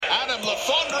and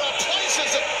Lafondra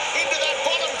places it into that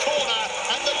bottom corner,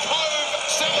 and the Cove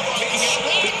celebrating it.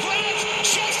 Right, Grant,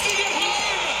 shifting it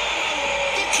home.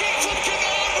 The kid from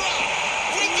Canberra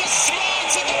with the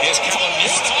smarts of the... Here's Callum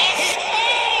Newton.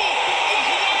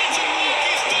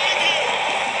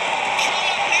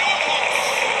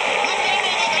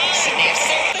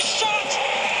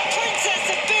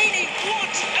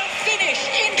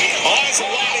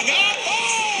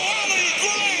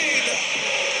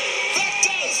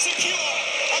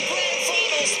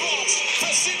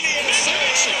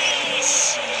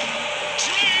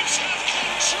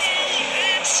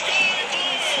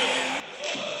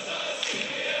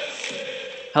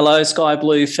 Hello, Sky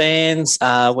Blue fans.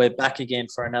 We're back again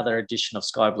for another edition of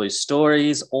Sky Blue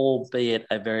Stories, albeit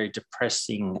a very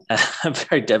depressing, a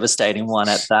very devastating one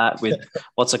at that, with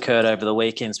what's occurred over the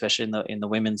weekend, especially in the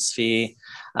women's sphere.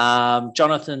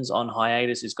 Jonathan's on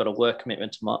hiatus. He's got a work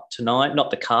commitment tonight,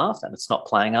 not the calf, and it's not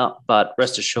playing up, but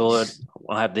rest assured,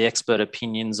 we'll have the expert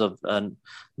opinions of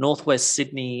Northwest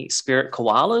Sydney Spirit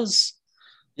Koalas.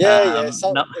 It's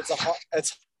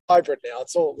hybrid now.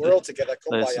 We're all together.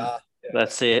 Yeah.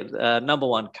 That's it. Number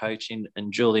one coach in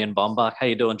Julian Bombach. How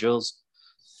you doing, Jules?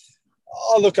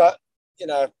 Oh, look,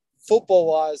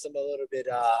 football-wise, I'm a little bit.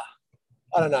 I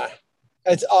don't know.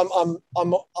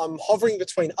 I'm hovering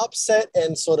between upset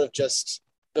and sort of just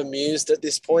bemused at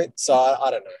this point. So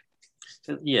I don't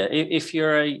know. Yeah, if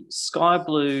you're a Sky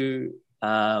Blue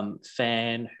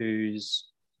fan who's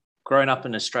grown up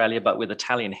in Australia but with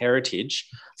Italian heritage,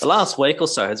 the last week or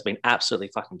so has been absolutely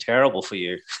fucking terrible for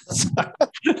you.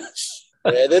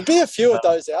 Yeah, there'd be a few of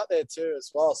those out there too as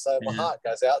well. So my heart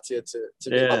goes out to you to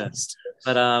be honest.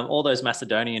 But all those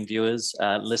Macedonian viewers,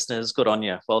 listeners, good on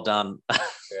you. Well done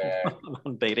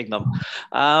on beating them.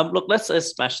 Look, let's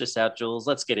smash this out, Jules.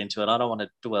 Let's get into it. I don't want to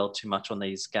dwell too much on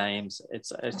these games.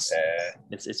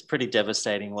 It's pretty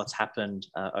devastating what's happened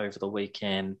over the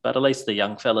weekend. But at least the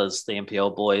young fellas, the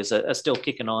NPL boys, are still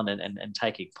kicking on and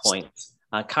taking points.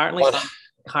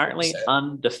 Currently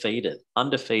undefeated.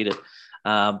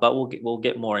 But we'll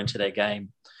get more into their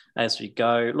game as we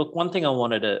go. Look, one thing I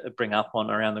wanted to bring up on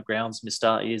Around the Grounds,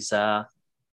 Mister, is Jayden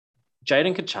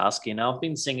Kaczarski. Now, I've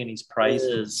been singing his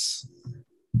praises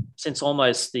since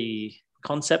almost the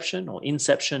conception or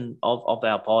inception of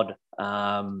our pod.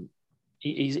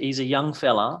 He's a young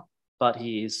fella, but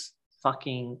he is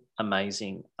fucking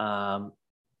amazing.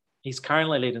 He's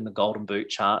currently leading the Golden Boot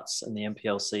charts in the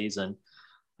NPL season.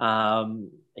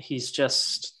 He's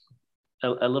just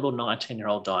a little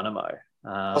 19-year-old dynamo.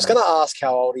 I was going to ask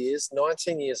how old he is.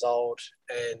 19 years old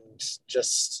and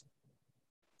just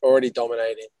already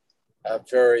dominating a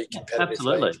very competitive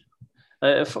Absolutely.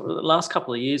 For the last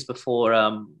couple of years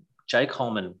before Jake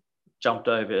Holman jumped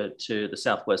over to the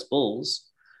Southwest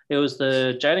Bulls, it was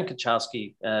the Jayden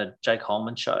Kaczarski, Jake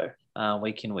Holman show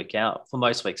week in, week out, for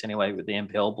most weeks anyway, with the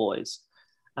NPL boys.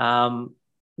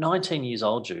 19 years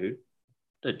old,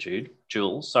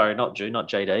 Jules. Sorry, not Jude, not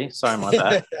JD. Sorry, my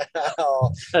bad.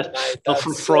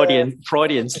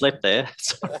 Freudian slip there.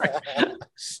 Sorry.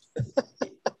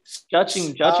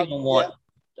 Judging on what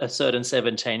a certain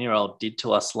 17-year-old did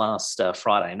to us last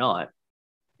Friday night,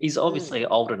 he's obviously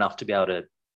old enough to be able to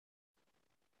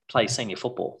play senior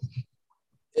football.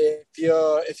 If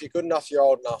you're good enough, you're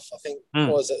old enough. I think I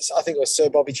think it was Sir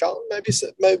Bobby Charlton, maybe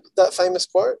that famous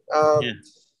quote.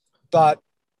 But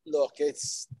look,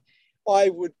 I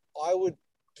would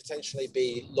potentially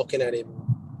be looking at him,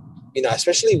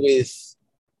 especially with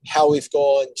how we've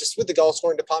gone, just with the goal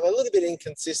scoring department, a little bit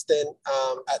inconsistent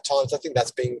at times. I think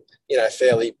that's being,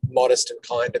 fairly modest and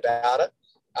kind about it.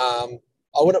 I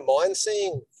wouldn't mind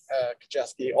seeing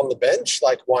Kaczarski on the bench.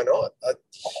 Like, why not?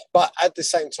 But at the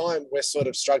same time, we're sort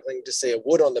of struggling to see a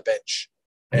Wood on the bench.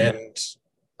 And,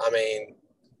 I mean,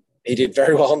 he did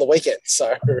very well on the weekend.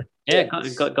 So... Yeah,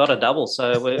 got a double.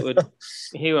 So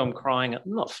here I'm crying,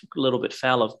 not a little bit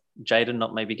foul of Jayden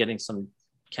not maybe getting some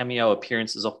cameo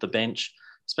appearances off the bench,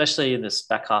 especially in this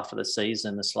back half of the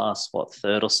season, this last,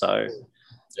 third or so.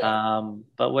 Yeah.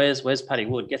 But where's Paddy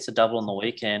Wood? Gets a double on the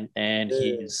weekend, and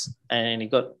he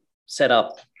got set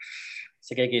up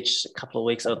Segegic a couple of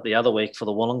weeks the other week for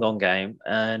the Wollongong game.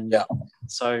 And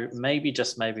so maybe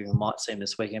we might see him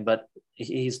this weekend, but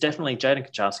he's definitely, Jayden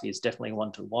Kaczarski is definitely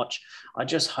one to watch. I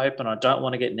just hope, and I don't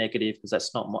want to get negative because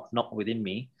that's not within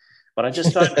me, but I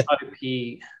just don't hope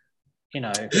he,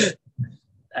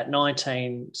 at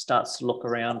 19 starts to look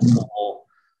around for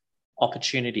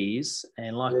opportunities.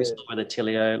 And like we saw with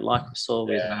Attilio, like we saw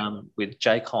with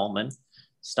Jake Holman,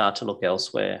 start to look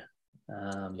elsewhere.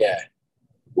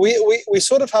 We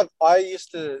sort of have, I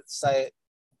used to say it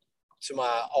to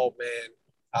my old man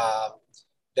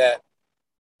that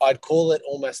I'd call it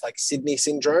almost like Sydney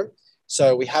syndrome.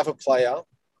 So we have a player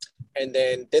and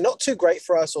then they're not too great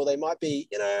for us, or they might be,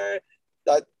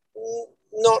 like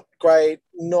not great,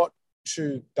 not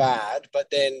too bad, but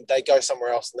then they go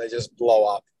somewhere else and they just blow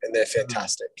up and they're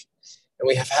fantastic. And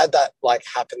we have had that like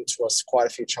happen to us quite a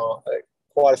few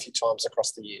times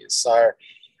across the years. So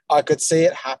I could see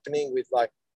it happening with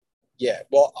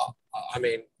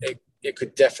it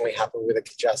could definitely happen with a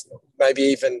Jasmine. Maybe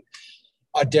even,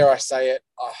 dare I say it,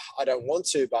 I don't want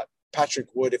to, but Patrick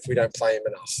would if we don't play him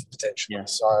enough, potentially. Yeah.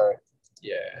 So,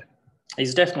 yeah.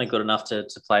 He's definitely good enough to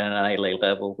play on an A-League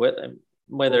level,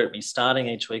 whether it be starting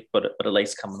each week, but at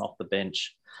least coming off the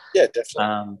bench. Yeah,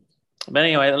 definitely. But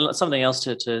anyway, something else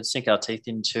to sink our teeth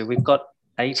into. We've got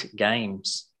 8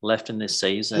 games left in this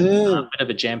season. A bit of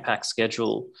a jam-packed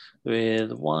schedule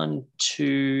with 4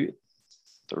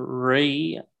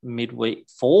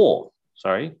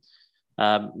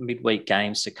 midweek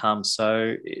games to come.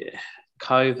 So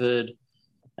COVID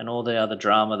and all the other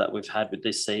drama that we've had with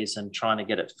this season, trying to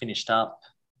get it finished up.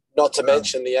 Not to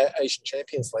mention the Asian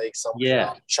Champions League,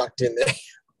 chucked in there.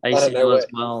 ACL as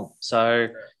well. So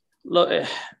look, I'm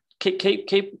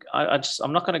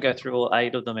not going to go through all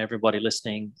 8 of them, everybody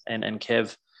listening, and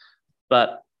Kev,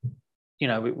 but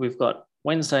we've got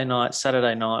Wednesday night,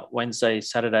 Saturday night, Wednesday,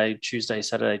 Saturday, Tuesday,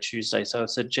 Saturday, Tuesday. So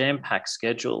it's a jam-packed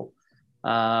schedule.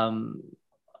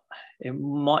 It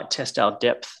might test our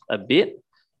depth a bit,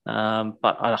 but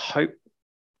I hope,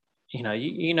 you know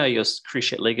your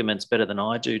cruciate ligaments better than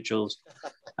I do, Jules.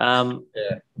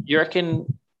 You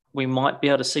reckon we might be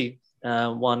able to see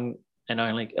one and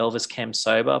only Elvis Cam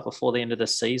sober before the end of the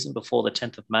season, before the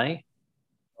 10th of May?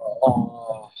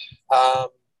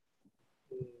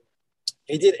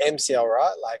 He did MCL,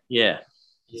 right? Yeah.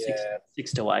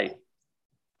 6 to 8.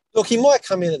 Look, he might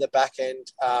come in at the back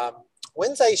end.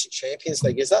 When's Asian Champions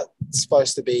League? Is that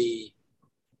supposed to be?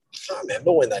 I can't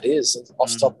remember when that is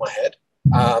off the top of my head.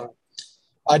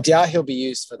 I doubt he'll be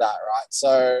used for that, right?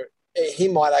 So he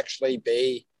might actually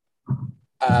be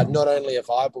not only a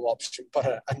viable option, but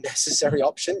a necessary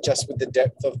option, just with the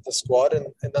depth of the squad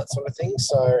and that sort of thing.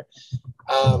 So,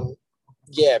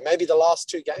 maybe the last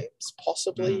 2 games,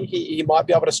 possibly, he might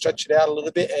be able to stretch it out a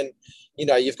little bit. And,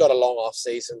 you've got a long off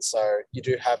season, so you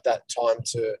do have that time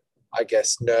to, I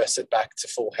guess, nurse it back to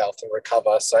full health and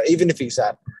recover. So even if he's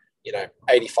at,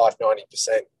 85,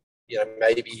 90%,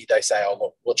 maybe they say,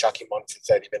 look, we'll chuck him on for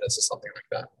 30 minutes or something like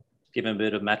that. Give him a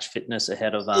bit of match fitness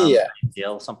ahead of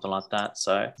ACL, something like that.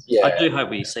 So I do hope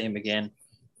we see him again.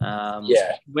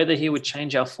 Whether he would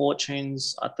change our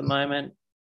fortunes at the moment,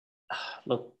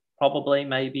 look, probably,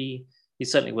 maybe. He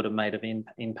certainly would have made an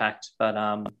impact. But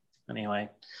anyway.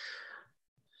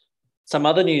 Some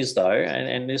other news, though,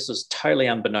 and this was totally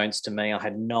unbeknownst to me. I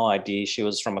had no idea she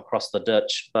was from across the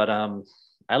ditch, but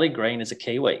Ali Green is a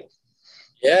Kiwi.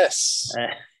 Yes.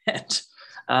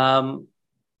 And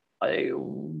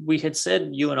we had said,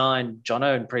 you and I and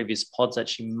Jono in previous pods, that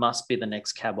she must be the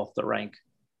next cab off the rank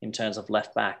in terms of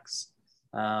left backs,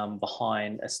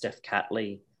 behind a Steph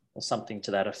Catley or something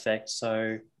to that effect.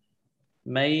 So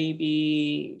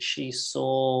maybe she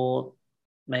saw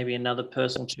maybe another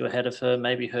person or two ahead of her.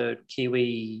 Maybe her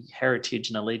Kiwi heritage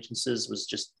and allegiances was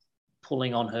just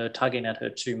pulling on her, tugging at her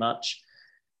too much.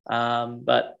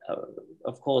 But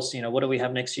of course, what do we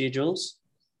have next year, Jules?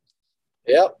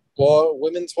 Yep. Well,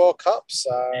 Women's World Cup.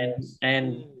 So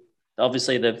and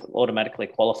obviously they've automatically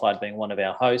qualified, being one of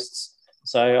our hosts.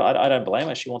 So I don't blame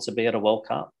her. She wants to be at a World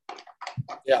Cup.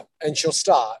 Yeah, and she'll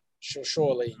start. She'll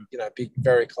surely, be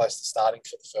very close to starting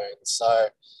for the Ferns.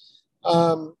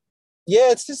 So,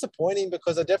 it's disappointing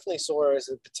because I definitely saw her as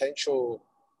a potential,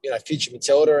 future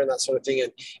Matilda and that sort of thing,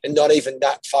 and not even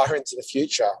that far into the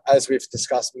future, as we've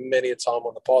discussed many a time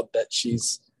on the pod, that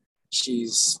she's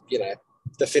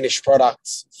the finished product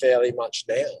fairly much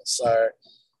now. So,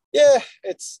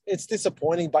 it's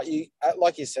disappointing, but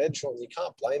like you said, Sean, you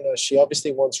can't blame her. She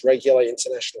obviously wants regular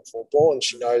international football, and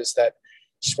she knows that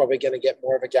she's probably going to get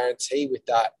more of a guarantee with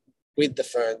the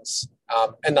Ferns.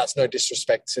 And that's no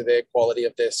disrespect to their quality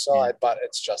of their side, but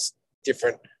it's just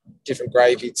different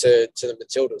gravy to the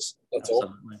Matildas. That's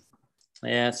Absolutely. All.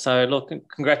 Yeah, so look,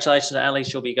 congratulations to Ali.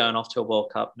 She'll be going off to a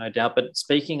World Cup, no doubt. But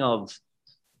speaking of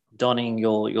donning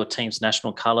your team's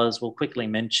national colours, we'll quickly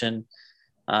mention,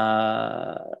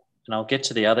 and I'll get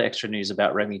to the other extra news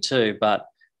about Remy too, but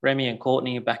Remy and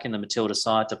Courtney are back in the Matilda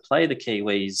side to play the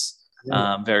Kiwis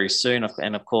very soon.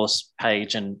 And of course,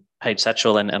 Paige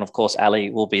Satchel and of course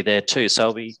Ali will be there too. So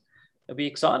it'll be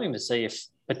exciting to see if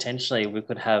potentially we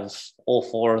could have all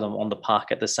 4 of them on the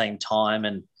park at the same time,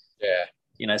 and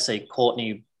see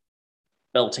Courtney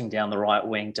belting down the right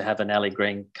wing to have an Ellie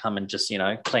Green come and just,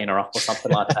 clean her up or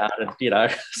something like that. And,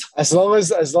 as long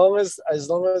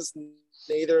as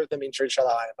neither of them injure each other,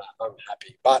 I'm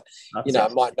happy. But,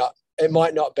 it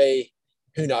might not be,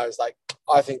 who knows? Like,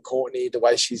 I think Courtney, the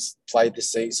way she's played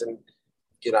this season,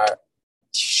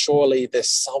 surely there's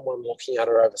someone looking at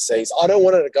her overseas. I don't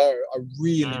want her to go. I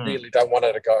really, really don't want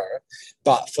her to go.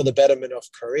 But for the betterment of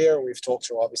career, and we've talked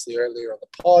to her obviously earlier on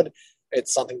the pod,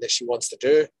 it's something that she wants to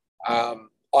do.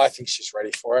 I think she's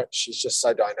ready for it. She's just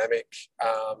so dynamic.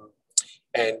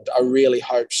 And I really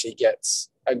hope she gets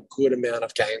a good amount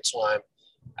of game time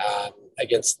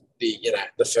against the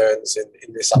Ferns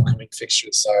in this upcoming fixture.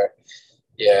 So,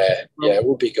 it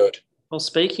will be good. Well,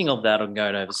 speaking of that and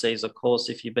going overseas, of course,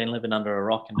 if you've been living under a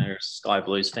rock and you're a Sky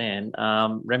Blues fan,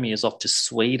 Remy is off to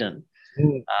Sweden.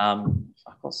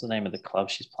 What's the name of the club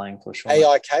she's playing for? Sean?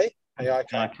 AIK.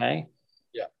 AIK?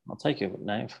 Yeah. I'll take your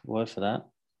word for that.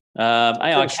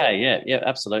 AIK, sure. Yeah,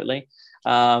 absolutely.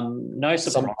 No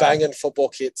surprise. Some banging football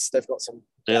kits. They've got some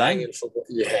banging football.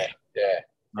 Yeah.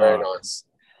 Very nice.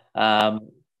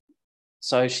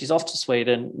 So she's off to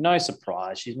Sweden. No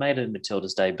surprise. She's made it in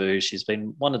Matilda's debut. She's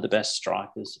been one of the best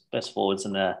strikers, best forwards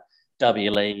in the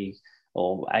W League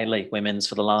or A-League women's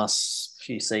for the last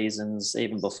few seasons,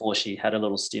 even before she had a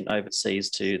little stint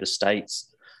overseas to the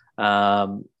States.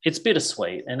 It's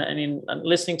bittersweet. And in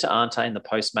listening to Ante in the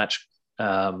post-match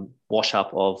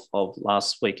wash-up of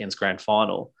last weekend's grand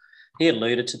final, he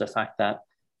alluded to the fact that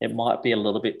it might be a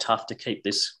little bit tough to keep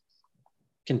this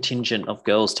contingent of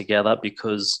girls together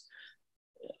because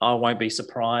I won't be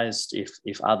surprised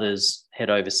if others head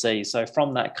overseas. So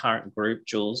from that current group,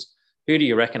 Jules, who do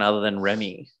you reckon other than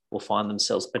Remy will find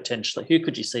themselves potentially? Who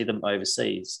could you see them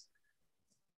overseas?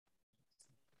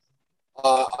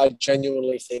 I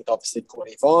genuinely think, obviously,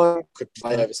 Courtney Vine could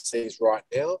play overseas right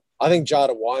now. I think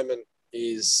Jada Wyman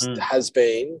has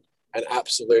been an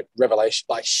absolute revelation.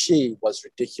 Like, she was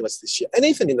ridiculous this year. And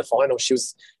even in the final, she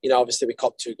was, obviously we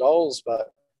copped 2 goals,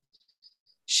 but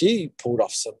she pulled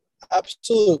off some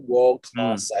absolute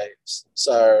world-class saves.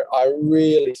 So I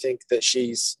really think that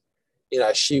she's,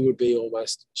 she'd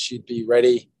be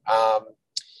ready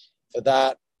for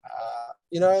that.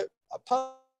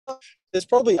 There's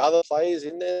probably other players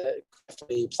in there that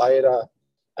definitely play at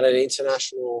an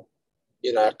international,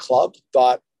 club,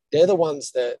 but they're the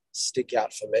ones that stick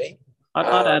out for me.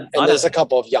 There's a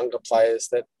couple of younger players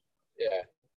that,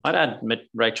 I'd add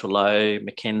Rachel Lowe,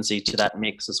 Mackenzie to that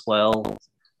mix as well.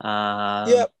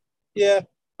 Yeah,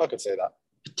 I could see that.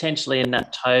 Potentially in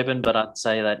Nat Tobin, but I'd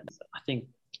say that I think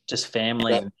just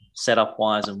family and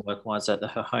setup-wise and work-wise that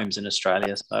her home's in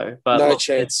Australia. So, but no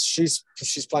chance.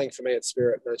 She's playing for me at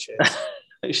Spirit. No chance.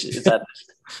 is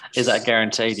that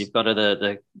guaranteed? You've got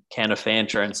the can of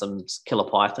Fanta and some killer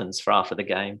pythons for after the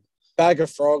game. Bag of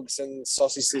frogs and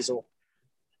sausage sizzle.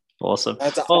 Awesome. I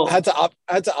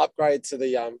had to upgrade to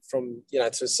the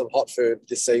to some hot food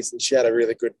this season. She had a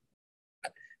really good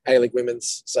A-League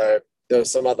women's, so there were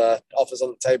some other offers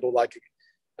on the table, like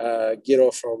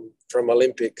Giro from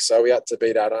Olympic, so we had to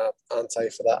beat out Ante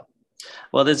for that.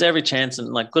 Well, there's every chance,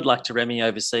 and good luck to Remy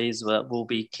overseas. We'll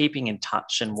be keeping in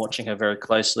touch and watching her very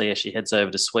closely as she heads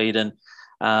over to Sweden.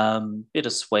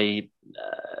 Bittersweet.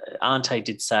 Ante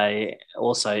did say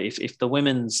also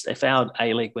if our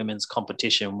A-League women's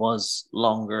competition was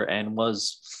longer and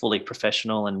was fully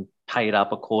professional and paid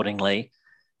up accordingly,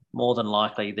 more than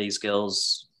likely these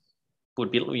girls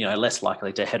would be less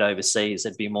likely to head overseas.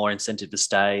 There'd be more incentive to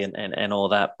stay and all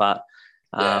that. But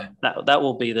that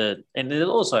will be and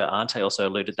also Ante also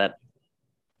alluded that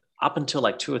up until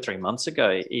like 2 or 3 months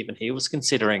ago, even he was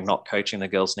considering not coaching the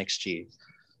girls next year.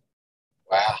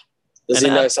 Wow. Does he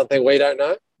know something we don't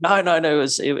know? No. And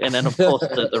then of course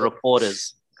the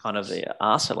reporters kind of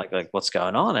asked her like what's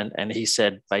going on, and he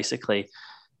said basically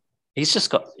he's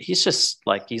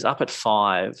up at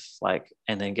 5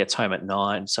 and then gets home at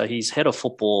 9. So he's head of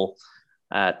football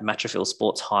at Matraville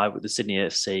Sports High with the Sydney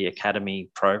FC Academy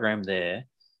program there.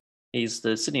 He's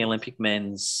the Sydney Olympic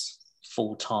men's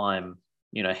full-time,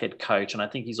 head coach, and I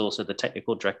think he's also the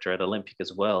technical director at Olympic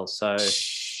as well. So.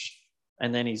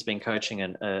 And then he's been coaching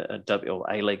a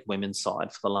A-League women's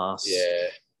side for the last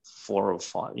 4 or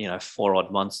 5, 4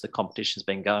 odd months. The competition's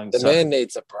been going. The man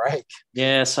needs a break.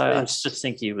 Yeah, so I just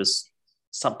think he was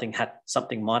something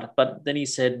might. But then he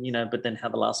said, but then how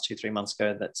the last 2-3 months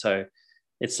go. So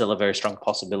it's still a very strong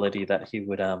possibility that he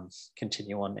would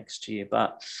continue on next year.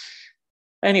 But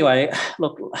anyway,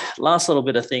 look, last little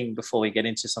bit of thing before we get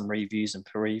into some reviews and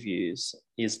previews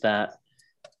is that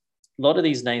a lot of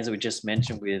these names that we just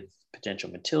mentioned with potential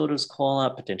Matildas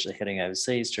call-up, potentially heading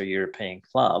overseas to a European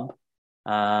club,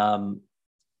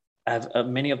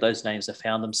 many of those names have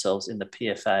found themselves in the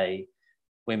PFA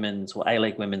Women's or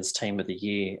A-League Women's Team of the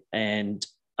Year. And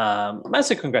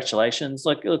massive congratulations.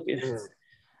 Like, look,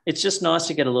 it's just nice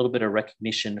to get a little bit of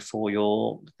recognition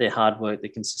for their hard work,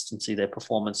 their consistency, their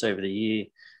performance over the year.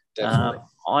 Definitely.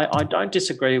 I don't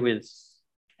disagree with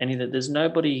any that. There's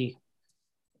nobody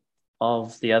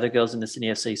of the other girls in the Sydney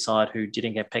FC side who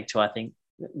didn't get pegged to, I think,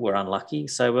 were unlucky.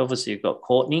 So obviously you've got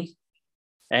Courtney,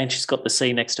 and she's got the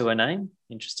C next to her name.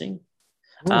 Interesting.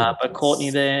 But Courtney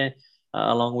there,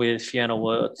 along with Fiona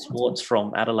Warts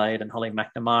from Adelaide and Holly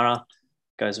McNamara,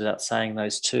 goes without saying,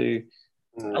 those two.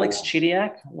 Alex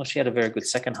Chidiac, well, she had a very good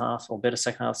second half or better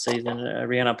second half season.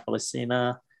 Rihanna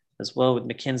Policina as well, with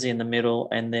Mackenzie in the middle,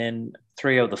 and then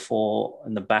 3 of the 4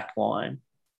 in the back line.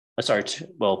 I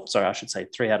should say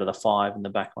 3 out of the 5 in the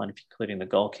back line, including the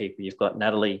goalkeeper. You've got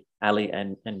Natalie, Ali,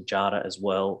 and Jada as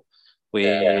well,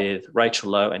 with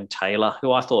Rachel Lowe and Taylor,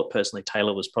 who I thought personally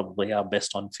Taylor was probably our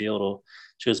best on field, or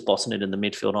she was bossing it in the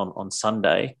midfield on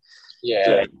Sunday.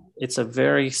 Yeah. It's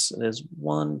there's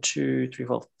 1, 2, 3,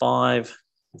 4, 5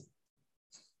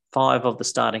 of the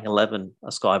starting 11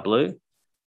 are sky blue.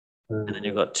 And then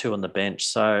you've got 2 on the bench.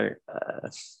 So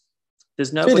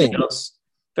there's nobody else.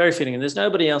 Very fitting. And there's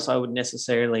nobody else I would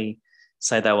necessarily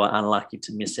say they were unlucky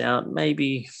to miss out.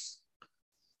 Maybe...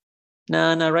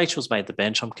 No, Rachel's made the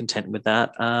bench. I'm content with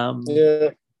that.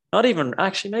 Not even...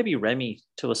 Actually, maybe Remy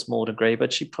to a small degree,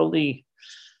 but she probably...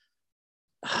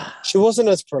 She wasn't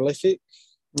as prolific.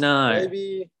 No.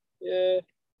 Maybe, yeah.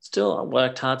 Still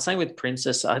worked hard. Same with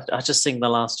Princess. I just think the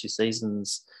last 2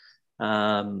 seasons,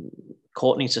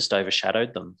 Courtney's just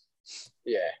overshadowed them.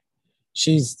 Yeah.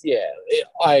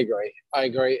 I agree.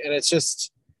 And it's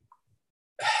just,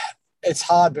 it's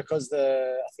hard because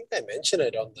I think they mentioned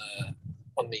it on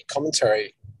the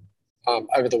commentary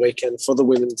over the weekend for the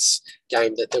women's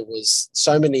game, that there was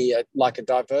so many, like a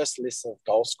diverse list of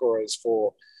goal scorers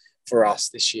for us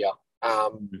this year.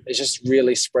 It's just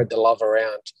really spread the love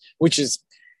around, which is,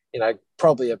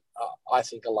 probably I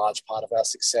think a large part of our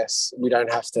success. We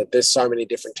don't have to, there's so many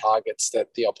different targets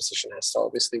that the opposition has to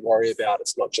obviously worry about.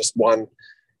 It's not just one,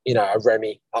 a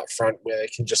Remy up front where they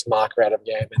can just mark her out of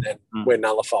game and then we're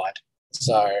nullified.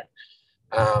 So,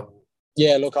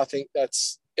 look, I think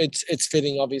it's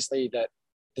fitting, obviously, that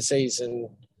the season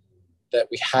that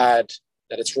we had,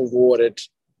 that it's rewarded,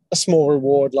 a small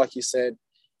reward, like you said,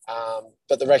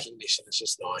 but the recognition is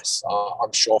just nice,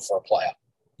 I'm sure, for a player.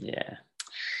 Yeah.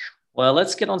 Well,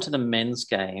 let's get on to the men's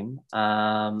game.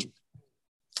 Our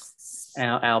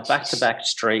back-to-back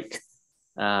streak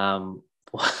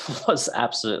was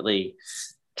absolutely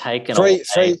taken away.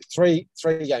 Three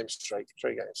game streak.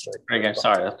 Sorry,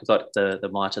 I forgot the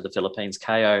might of the Philippines.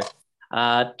 KO.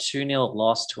 2-0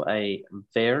 loss to a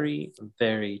very,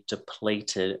 very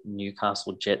depleted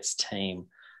Newcastle Jets team,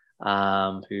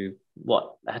 who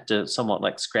had to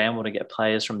somewhat scramble to get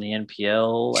players from the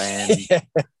NPL, and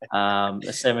a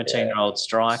 17-year-old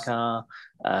striker,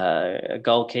 a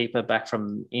goalkeeper back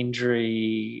from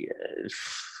injury,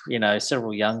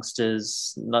 several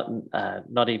youngsters,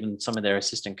 not even some of their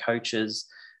assistant coaches.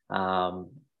 There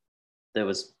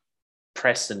was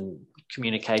press and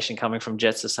communication coming from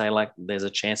Jets to say, there's a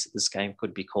chance that this game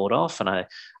could be called off, and I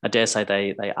dare say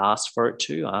they asked for it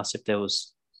too. Asked if there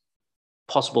was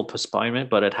possible postponement,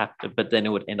 but then it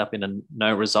would end up in a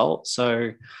no result.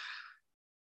 So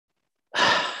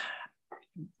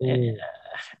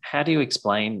how do you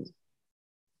explain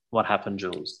what happened,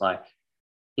 Jules?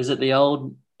 Is it the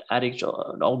old adage,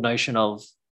 an old notion of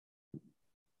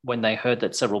when they heard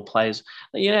that several players,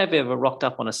 have you ever rocked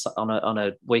up on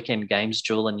a weekend games,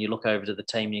 Jules, and you look over to the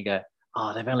team and you go,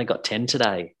 oh, they've only got 10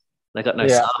 today. They got no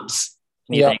subs.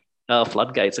 And you think, oh,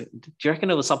 floodgates. Do you reckon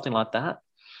it was something like that?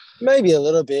 Maybe a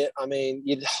little bit. I mean,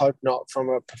 you'd hope not from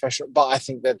a professional, but I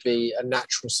think there'd be a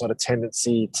natural sort of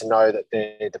tendency to know that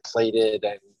they're depleted,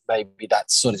 and maybe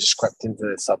that's sort of just crept into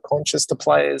the subconscious to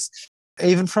players.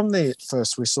 Even from the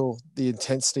first whistle, the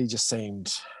intensity just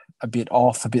seemed a bit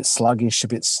off, a bit sluggish, a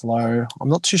bit slow. I'm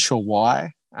not too sure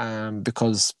why,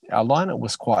 because our lineup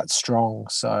was quite strong.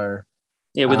 So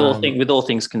yeah, with all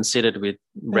things considered, with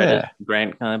Reddit,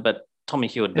 Grant, but Tommy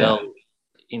Hewitt-Bell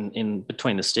in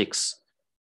between the sticks,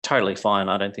 totally fine.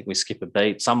 I don't think we skip a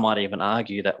beat. Some might even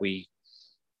argue that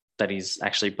he's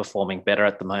actually performing better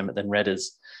at the moment than Red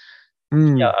is.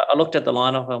 Yeah, I looked at the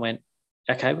lineup. I went,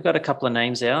 okay, we've got a couple of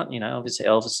names out. Obviously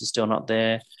Elvis is still not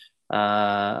there.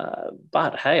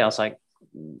 But hey, I was like,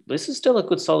 this is still a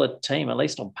good, solid team, at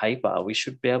least on paper. We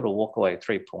should be able to walk away with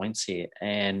 3 points here.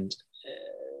 And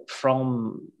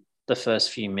from the first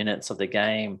few minutes of the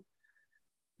game,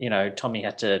 Tommy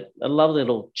had a lovely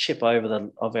little chip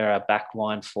over our back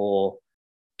line for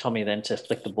Tommy then to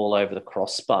flick the ball over the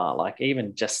crossbar, like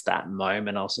even just that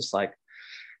moment, I was just like,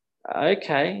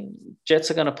 okay,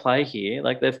 Jets are going to play here.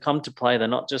 Like they've come to play. They're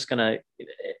not just going to,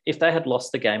 if they had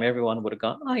lost the game, everyone would have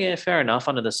gone, oh yeah, fair enough.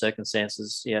 Under the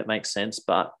circumstances, yeah, it makes sense.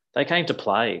 But they came to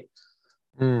play.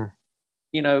 You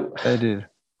know, they did.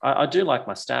 I do like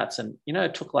my stats. And, you know,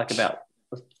 it took like about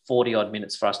 40 odd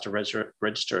minutes for us to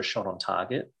register a shot on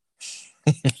target.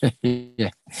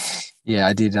 Yeah,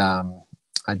 I did.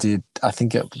 I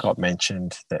think it got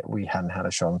mentioned that we hadn't had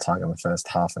a shot on target in the first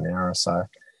half an hour or so.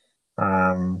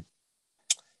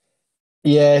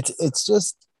 Yeah, it's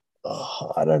just,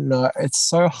 I don't know. It's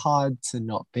so hard to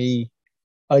not be,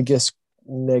 I guess,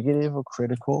 negative or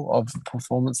critical of a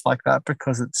performance like that,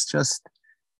 because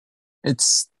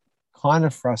it's kind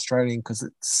of frustrating because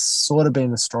it's sort of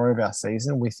been the story of our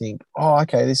season. We think, oh,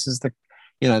 okay, this is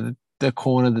the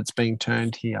corner that's being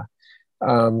turned here.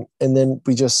 And then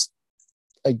we just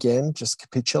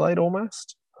capitulate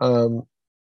almost. And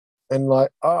like,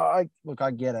 I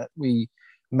get it. We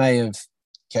may have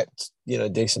kept,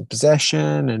 decent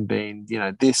possession and been,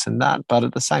 this and that. But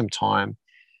at the same time,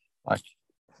 like,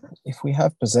 if we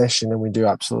have possession and we do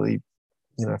absolutely,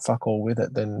 fuck all with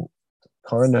it, then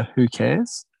kind of who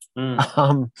cares?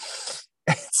 It's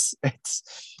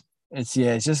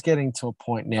just getting to a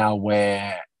point now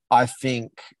where I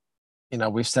think,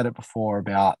 we've said it before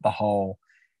about the whole,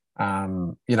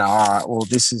 all right, well,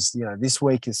 this is, this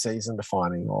week is season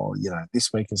defining, or,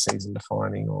 this week is season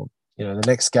defining, or, the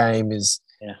next game is,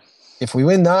 if we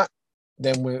win that,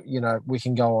 then we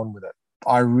can go on with it.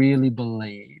 I really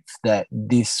believe that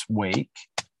this week,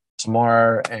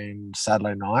 tomorrow and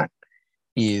Saturday night,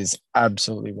 is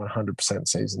absolutely 100%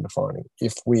 season defining.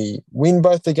 If we win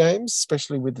both the games,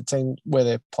 especially with the team where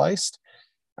they're placed,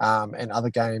 and other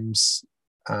games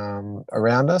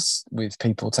around us with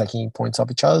people taking points off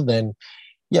each other, then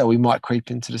we might creep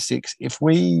into the 6. If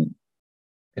we,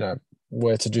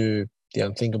 were to do the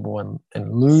unthinkable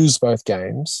and lose both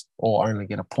games, or only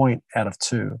get a point out of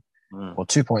 2, or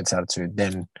 2 points out of 2,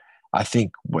 then I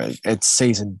think it's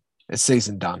season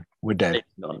done. We're dead.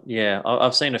 Yeah,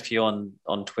 I've seen a few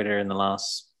on Twitter in the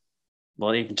last,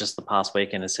 even just the past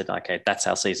weekend, and said, okay, that's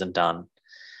our season done.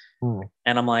 And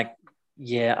I'm like,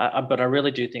 but I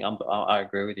really do think I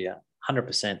agree with you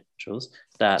 100%, Jules,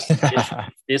 that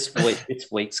this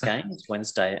week's games,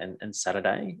 Wednesday and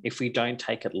Saturday, if we don't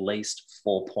take at least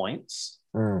 4 points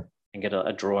and get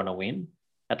a draw and a win,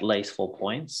 at least 4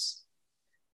 points,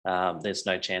 there's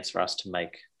no chance for us to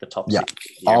make the top 6.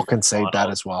 I'll concede that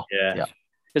as well. Yeah.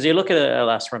 Because you look at our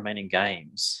last remaining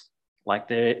games, like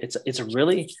it's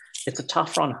a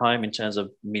tough run home in terms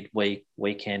of midweek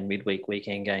weekend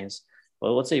games.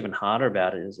 Well, what's even harder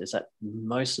about it is that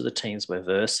most of the teams we're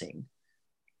versing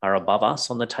are above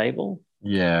us on the table.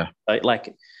 Yeah.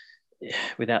 Like,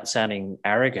 without sounding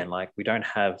arrogant, like we don't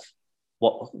have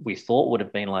what we thought would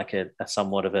have been like a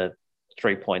somewhat of a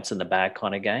 3 points in the bag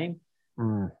kind of game.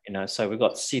 So we've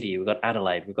got City, we've got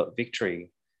Adelaide, we've got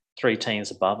Victory, 3 teams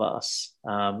above us.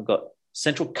 We've got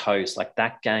Central Coast, like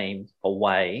that game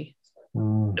away,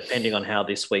 depending on how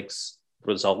this week's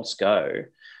results go,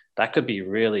 that could be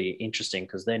really interesting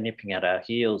because they're nipping at our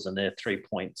heels and they're 3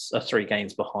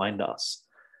 games behind us.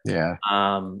 Yeah.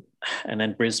 And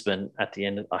then Brisbane at the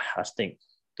end, I think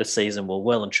the season will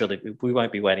well and truly, we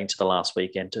won't be waiting to the last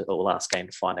weekend or last game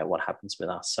to find out what happens with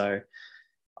us. So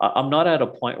I'm not at a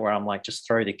point where I'm like, just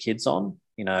throw the kids on,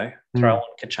 throw on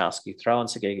Kaczarski, throw on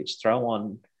Sagigic, throw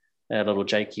on little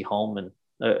Jakey Holman,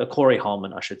 Corey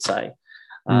Holman, I should say,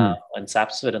 and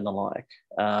Sapsford and the like.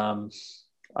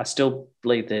 I still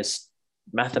believe there's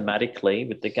mathematically,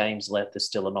 with the games left, there's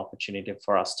still an opportunity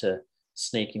for us to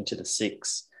sneak into the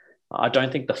 6. I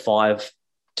don't think the 5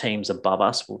 teams above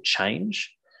us will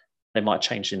change. They might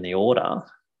change in the order,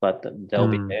 but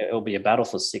it'll be a battle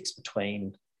for 6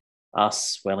 between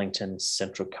us, Wellington,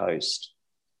 Central Coast.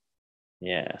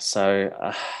 Yeah,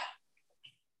 so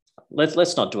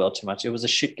let's not dwell too much. It was a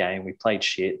shit game. We played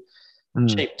shit.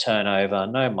 Cheap turnover,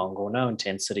 no mongrel, no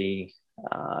intensity.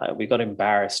 We got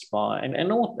embarrassed by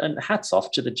and hats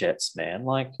off to the Jets, man.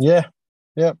 Like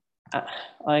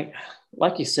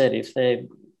like you said, if they're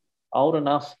old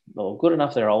enough or good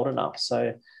enough, they're old enough.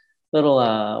 So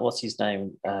little what's his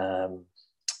name?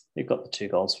 Who got the 2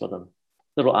 goals for them?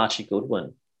 Little Archie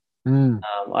Goodwin.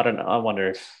 I don't know. I wonder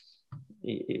if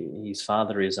his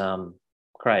father is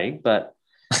Craig, but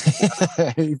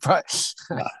the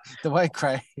way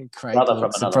Craig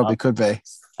looks, it probably could be.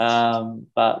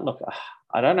 But look,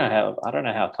 I don't know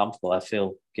how comfortable I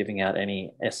feel giving out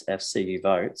any SFCU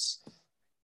votes.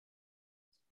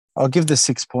 I'll give the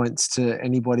 6 points to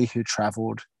anybody who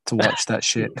travelled to watch that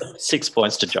shit. 6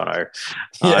 points to Jono.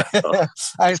 Yeah.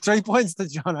 I have 3 points to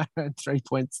Jono and 3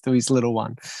 points to his little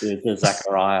one. The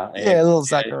Zachariah. Yeah, little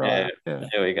Zachariah. Yeah.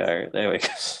 There we go.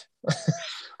 Let's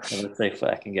see if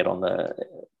I can get on the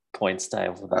points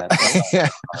table for that. Yeah.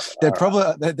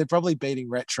 They're probably beating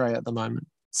Retro at the moment.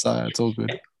 So it's all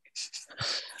good.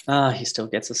 He still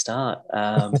gets a start.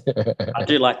 I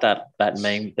do like that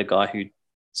meme, the guy who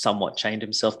somewhat chained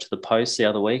himself to the post the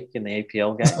other week in the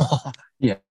EPL game.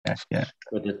 Yeah.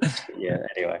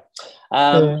 Anyway.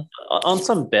 On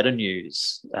some better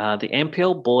news, the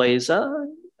NPL boys are,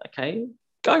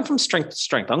 going from strength to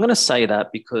strength. I'm going to say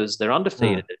that because they're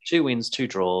undefeated, 2 wins, 2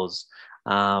 draws.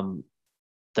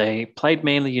 They played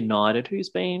Manly United, who's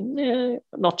been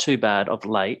not too bad of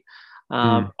late,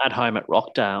 at home at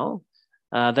Rockdale.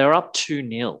 They're up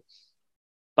 2-0,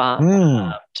 but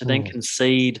to then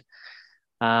concede,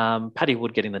 Paddy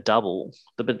Wood getting the double,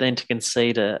 but then to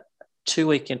concede a 2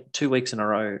 weeks in a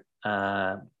row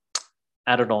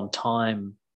added on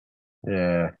time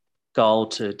goal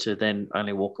to then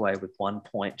only walk away with 1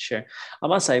 point share. I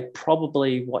must say,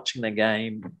 probably watching the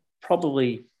game,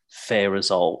 probably fair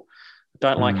result.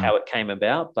 Don't like how it came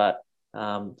about, but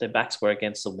their backs were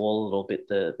against the wall a little bit,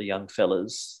 the young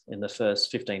fellas, in the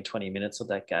first 15, 20 minutes of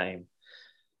that game.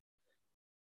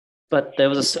 But there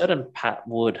was a certain Pat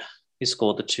Wood who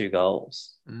scored the 2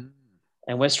 goals.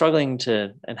 And we're struggling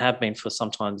to, and have been for some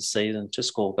time this season, to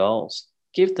score goals.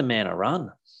 Give the man a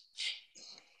run.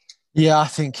 Yeah, I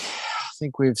think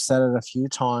we've said it a few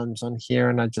times on here,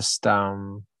 and I just I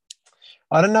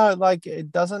don't know, like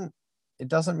it doesn't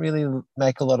really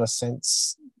make a lot of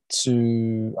sense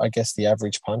to, I guess, the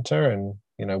average punter, and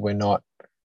we're not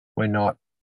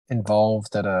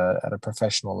involved at a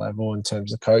professional level in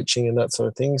terms of coaching and that sort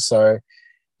of thing. So,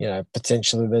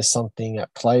 potentially there's something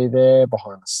at play there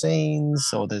behind the scenes,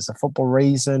 or there's a football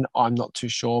reason. I'm not too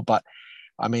sure, but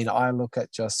I mean, I look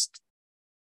at just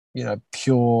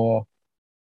pure,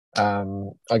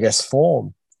 I guess,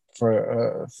 form,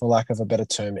 for lack of a better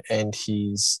term, and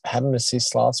he's had an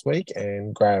assist last week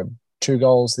and grabbed 2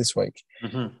 goals this week.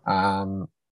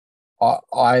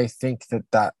 I think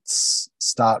that's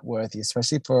start worthy,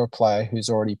 especially for a player who's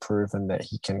already proven that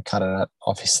he can cut it at,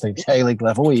 obviously, the A-League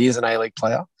level. He is an A-League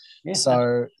player. Yeah.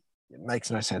 So it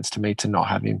makes no sense to me to not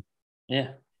have him.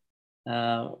 Yeah.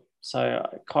 So,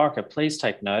 Corica, please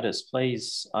take notice.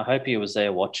 Please, I hope he was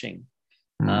there watching,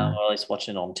 or at least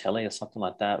watching on telly or something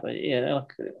like that. But, yeah,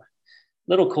 look,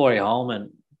 little Corey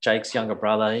Holman, Jake's younger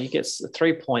brother, he gets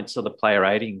 3 points of the player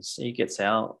ratings. He gets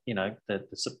out, the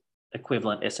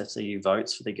equivalent SFCU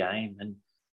votes for the game. And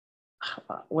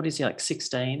what is he, like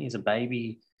 16? He's a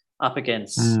baby up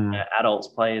against adults,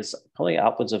 players probably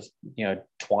upwards of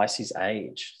twice his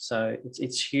age. So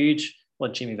it's huge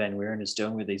what Jimmy Van Wieren is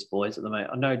doing with these boys at the moment.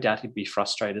 I no doubt he'd be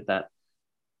frustrated that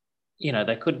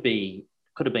they could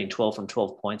have been 12 from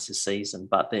 12 points this season,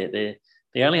 but they're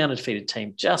the only undefeated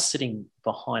team, just sitting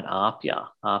behind Apia,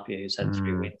 who's had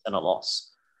 3 wins and a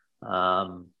loss.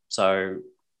 So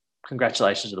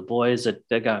congratulations to the boys.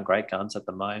 They're going great guns at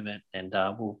the moment, and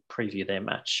we'll preview their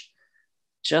match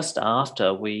just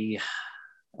after we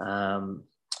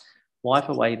wipe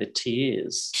away the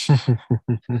tears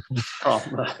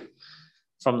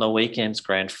from the weekend's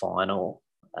grand final.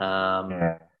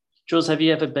 Jules, have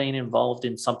you ever been involved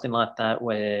in something like that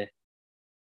where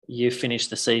you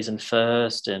finished the season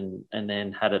first and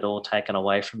then had it all taken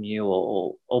away from you,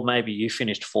 or maybe you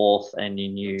finished 4th and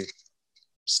you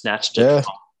snatched it? Yeah.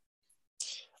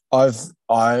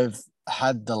 I've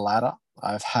had the latter.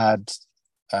 I've had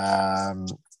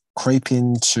creep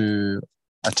into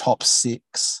a top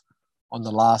 6 on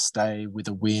the last day with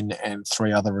a win and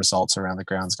 3 other results around the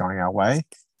grounds going our way,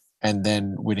 and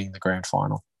then winning the grand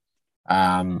final.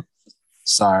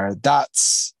 So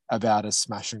that's about as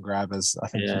smash and grab as I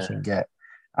think you can get.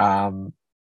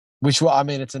 Which, I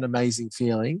mean, it's an amazing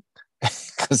feeling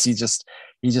because you just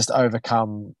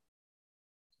overcome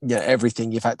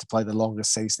everything. You've had to play the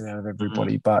longest season out of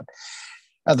everybody, but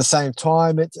at the same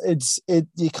time, it's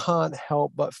you can't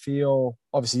help but feel.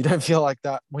 Obviously, you don't feel like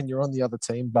that when you're on the other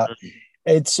team, but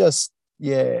it's just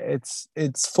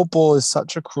it's football is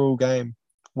such a cruel game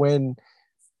and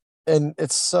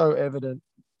it's so evident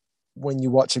when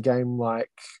you watch a game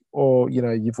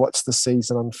you've watched the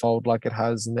season unfold like it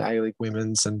has in the A-League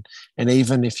Women's, and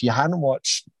even if you hadn't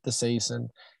watched the season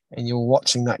and you're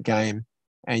watching that game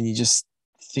and you're just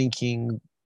thinking,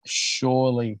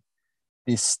 surely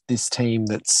this team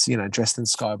that's dressed in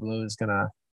sky blue is gonna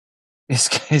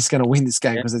win this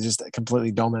game because they just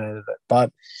completely dominated it.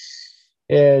 But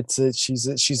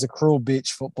she's a cruel bitch,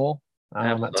 football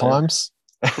at times,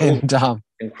 and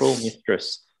cruel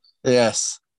mistress.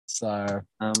 Yes. So,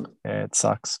 it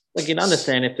sucks. Like, you can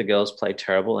understand if the girls played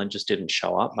terrible and just didn't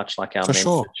show up, much like our men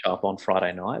didn't show up on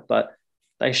Friday night. But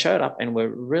they showed up and were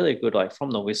really good, like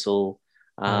from the whistle.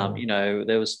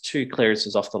 There was 2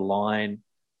 clearances off the line.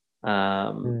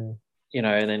 And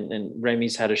then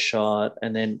Remy's had a shot.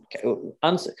 And then,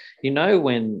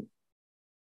 when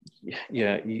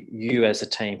you as a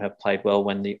team have played well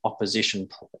when the opposition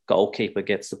goalkeeper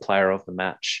gets the player of the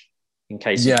match, in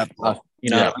case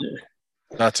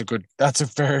that's a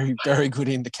very, very good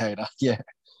indicator. Yeah.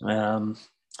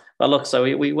 But look, so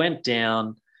we went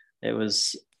down. It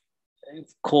was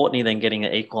Courtney then getting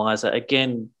an equaliser.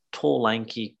 Again, tall,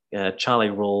 lanky Charlie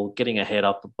Rule getting a head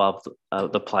up above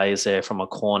the players there from a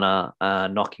corner,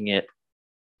 knocking it.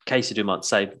 Casey Dumont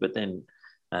saved, but then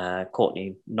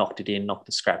Courtney knocked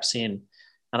the scraps in.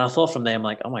 And I thought from there, I'm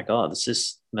like, oh my God, this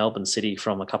is Melbourne City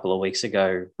from a couple of weeks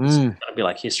ago. It's going to be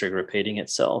like history repeating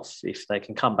itself. If they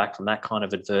can come back from that kind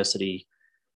of adversity,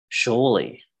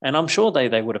 surely. And I'm sure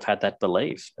they would have had that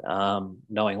belief,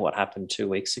 knowing what happened 2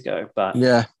 weeks ago. But,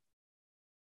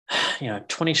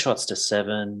 20 shots to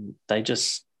 7, they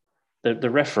just, the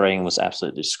refereeing was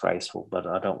absolutely disgraceful, but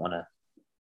I don't want to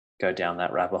go down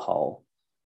that rabbit hole.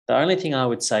 The only thing I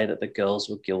would say that the girls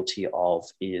were guilty of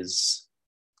is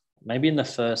maybe in the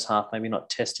first half, maybe not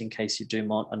testing Casey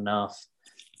Dumont enough.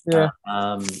 Yeah.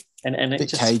 And it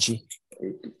just cagey.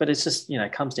 But it's just,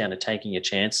 comes down to taking your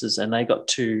chances, and they got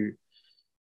 2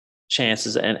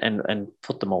 chances and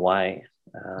put them away.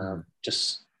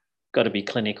 Just got to be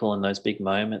clinical in those big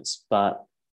moments. But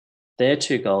their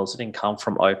 2 goals didn't come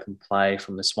from open play,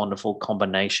 from this wonderful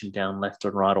combination down left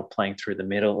and right or playing through the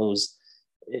middle.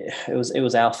 It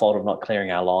was our fault of not clearing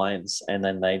our lines, and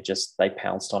then they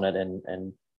pounced on it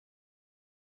and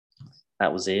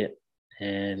that was it.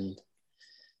 And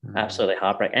absolutely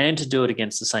heartbreak. And to do it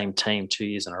against the same team 2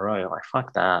 years in a row, like,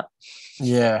 fuck that.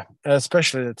 Yeah,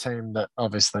 especially the team that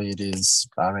obviously it is.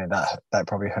 I mean, that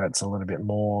probably hurts a little bit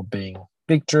more being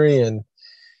victory. And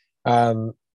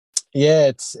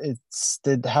it's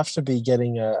they'd have to be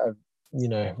getting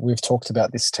we've talked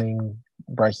about this team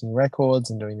breaking records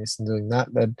and doing this and doing that.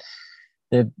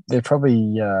 They're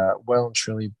probably well and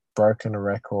truly broken a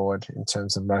record in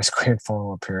terms of most grand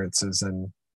final appearances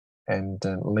and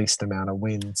least amount of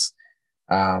wins,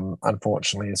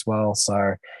 unfortunately, as well.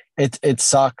 So it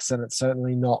sucks, and it's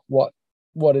certainly not what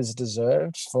is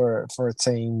deserved for a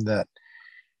team that,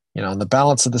 on the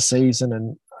balance of the season.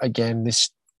 And again, this,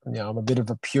 I'm a bit of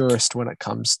a purist when it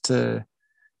comes to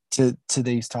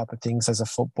these type of things as a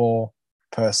football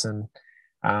person.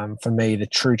 For me, the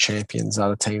true champions are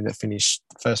the team that finished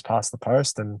first past the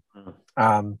post. And,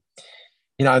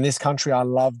 in this country, I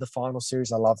love the final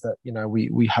series. I love that,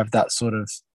 we have that sort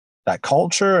of that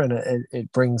culture, and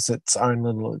it brings its own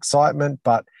little excitement.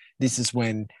 But this is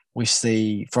when we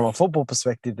see, from a football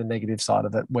perspective, the negative side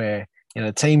of it, where,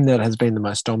 a team that has been the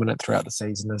most dominant throughout the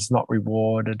season is not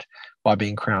rewarded by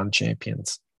being crowned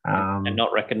champions. And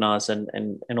not recognised,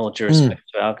 and all due respect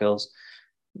to our girls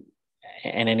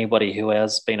and anybody who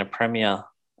has been a premier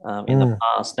in the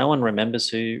past, no one remembers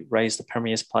who raised the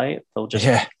Premier's plate. They'll just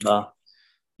remember,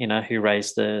 who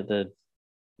raised the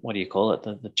what do you call it,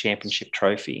 the championship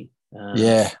trophy.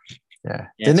 There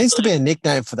needs to be a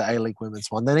nickname for the A-League Women's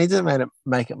one. They need to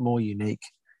make it more unique,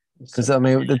 because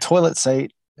the toilet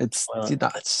seat, it's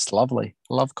just lovely.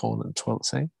 I love calling it a toilet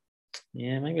seat.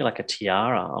 Yeah, maybe like a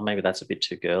tiara, or maybe that's a bit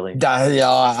too girly.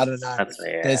 I don't know.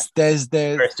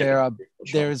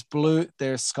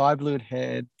 There's sky blue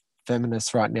haired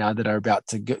feminists right now that are about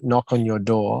to knock on your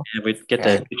door. Yeah, we'd get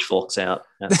their pitchforks out.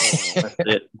 That's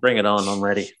it. Bring it on. I'm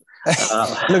ready. Look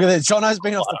at this. Jono's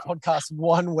been off the podcast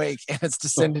 1 week and it's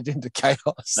descended into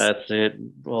chaos. That's it.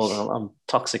 Well, I'm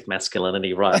toxic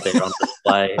masculinity right there on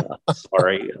display.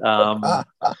 Sorry.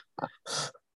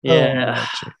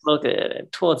 Look,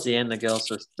 towards the end, the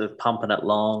girls were pumping it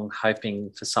long,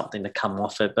 hoping for something to come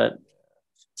off it, but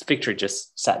victory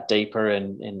just sat deeper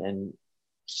and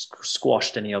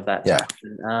squashed any of that. Yeah,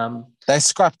 they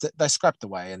scrapped it. They scrapped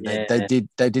away, and they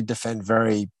did defend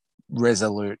very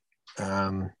resolute.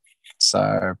 It's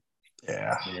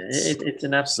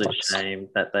an absolute shame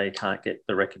that they can't get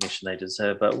the recognition they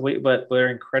deserve, but we're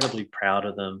incredibly proud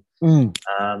of them.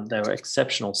 They were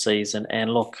exceptional season,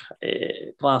 and look,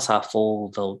 glass half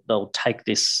full. They'll take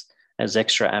this as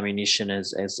extra ammunition,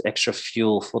 as extra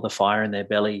fuel for the fire in their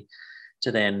belly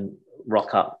to then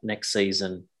rock up next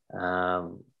season.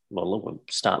 We'll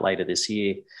start later this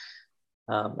year,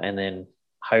 and then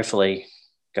hopefully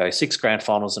go 6 grand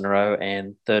finals in a row,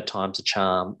 and third time's a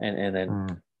charm, and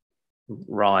then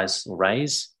raise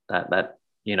that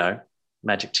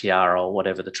magic tiara or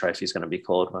whatever the trophy is going to be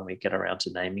called when we get around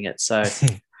to naming it. So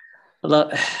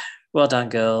Look, well done,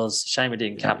 girls. Shame it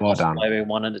didn't cap off the way we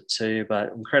wanted it to,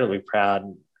 but incredibly proud.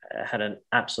 And had an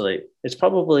absolute. It's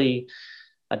probably,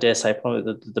 I dare say,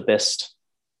 probably the best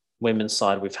women's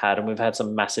side we've had, and we've had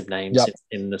some massive names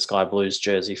in the Sky Blues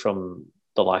jersey from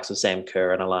the likes of Sam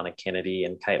Kerr and Alana Kennedy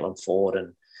and Caitlin Ford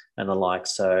and the like.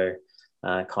 So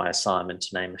Kaya Simon, to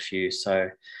name a few.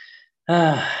 So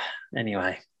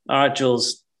anyway, all right,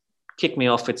 Jules, kick me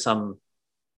off with some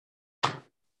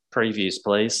previews,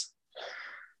 please.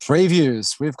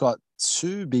 Previews. We've got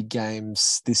 2 big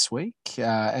games this week,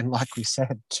 and like we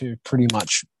said, 2 pretty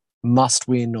much must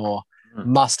win or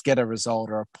must get a result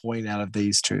or a point out of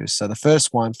these 2. So the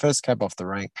first cab off the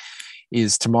rank,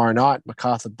 is tomorrow night,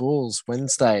 Macarthur Bulls,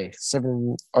 Wednesday,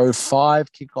 7:05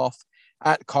 kickoff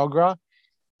at Cogra.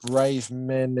 Brave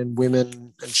men and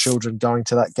women and children going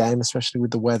to that game, especially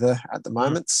with the weather at the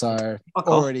moment. So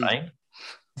already,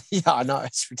 yeah, I know,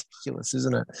 it's ridiculous,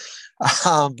 isn't it?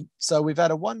 So we've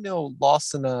had a 1-0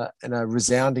 loss and a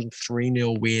resounding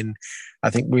 3-0 win.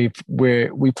 I think we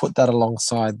put that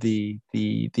alongside the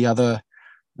other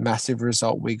massive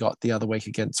result we got the other week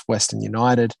against Western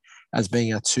United as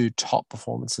being our 2 top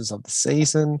performances of the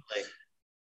season.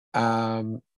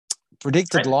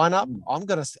 Predicted lineup. I'm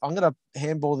gonna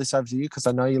handball this over to you because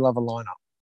I know you love a lineup.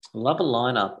 Love a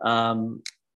lineup.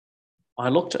 I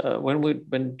looked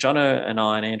when Jono and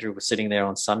I and Andrew were sitting there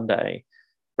on Sunday.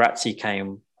 Bratsy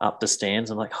came up the stands.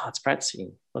 I'm like, oh, it's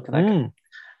Bratsy. Look at that guy.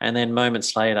 And then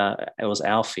moments later, it was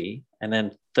Alfie. And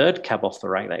then third cab off the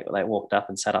rank, they walked up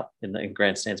and sat up in the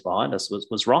grandstands behind us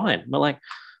was Ryan. We're like,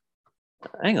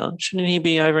 hang on, shouldn't he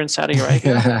be over in Saudi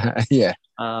Arabia? Yeah.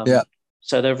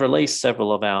 So they've released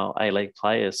several of our A-League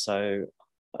players. So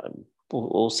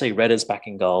we'll see Redders back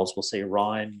in goals. We'll see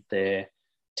Ryan there,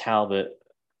 Talbot,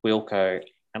 Wilco,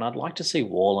 and I'd like to see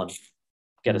Wallen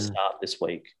get a start this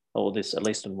week, or this at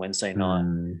least on Wednesday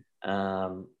night.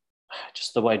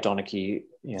 Just the way Donachie,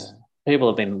 people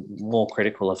have been more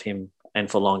critical of him and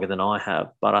for longer than I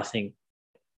have, but I think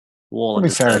Wallen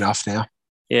is fair enough now.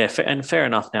 Yeah, fair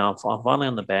enough now. I'm finally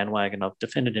on the bandwagon. I've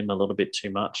defended him a little bit too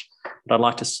much, but I'd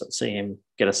like to see him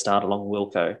get a start along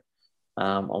Wilco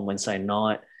on Wednesday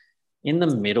night. In the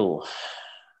middle,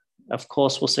 of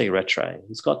course, we'll see Retro.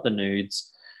 He's got the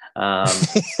nudes.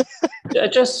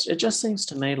 It just seems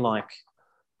to me like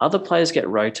other players get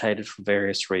rotated for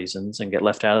various reasons and get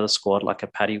left out of the squad, like a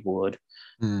Paddy Wood.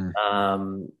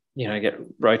 Get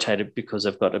rotated because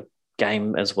they've got a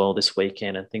game as well this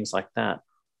weekend and things like that.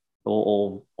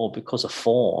 Or because of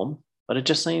form, but it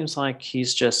just seems like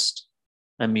he's just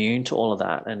immune to all of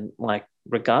that. And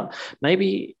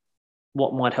maybe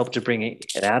what might help to bring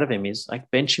it out of him is like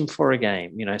bench him for a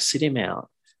game, sit him out,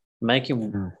 make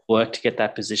him work to get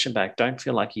that position back. Don't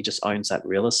feel like he just owns that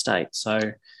real estate.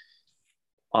 So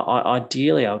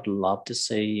ideally, I would love to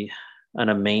see an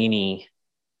Amini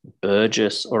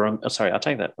Burgess I'll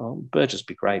take that. Burgess would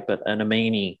be great, but an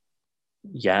Amini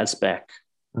Yazbek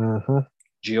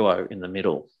duo in the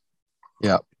middle.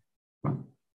 Yeah.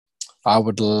 I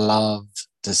would love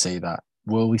to see that.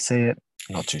 Will we see it?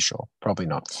 Not too sure. Probably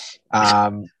not.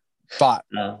 But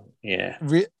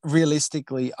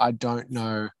realistically, I don't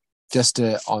know. Just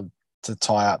to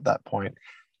tie up that point,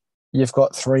 you've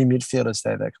got 3 midfielders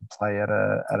there that can play at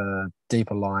a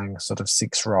deeper lying sort of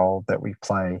 6 role that we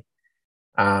play.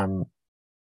 You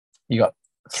got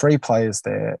 3 players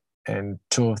there, and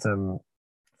 2 of them,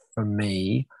 for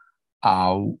me,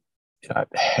 are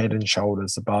head and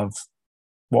shoulders above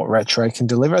what Retro can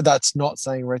deliver. That's not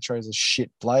saying Retro is a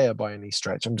shit player by any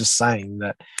stretch. I'm just saying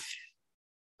that.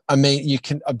 I mean, you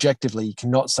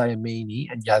cannot say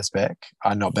Amini and Yazbek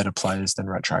are not better players than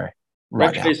Retro.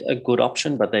 Retro is a good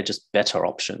option, but they're just better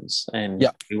options. And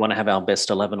we want to have our best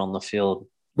 11 on the field.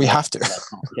 We have to.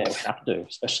 Yeah, we have to,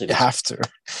 especially. You have to.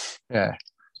 Yeah.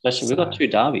 Especially, we've got 2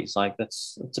 derbies. Like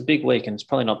it's a big week, and it's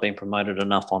probably not been promoted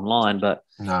enough online. But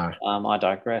no, I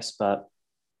digress. But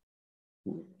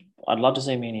I'd love to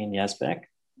see Amini and Yazbek.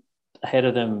 Ahead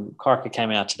of them, Corica came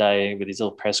out today with his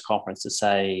little press conference to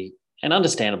say, and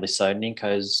understandably so,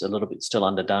 Ninko's a little bit still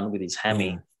underdone with his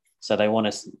hammy. So they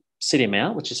want to sit him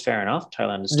out, which is fair enough,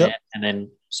 totally understand. Yep. And then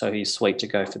so he's sweet to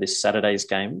go for this Saturday's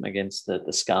game against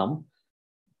the Scum.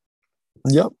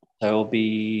 Yep. So it'll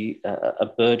be a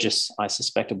Burgess, I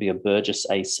suspect it'll be a Burgess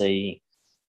AC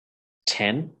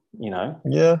 10,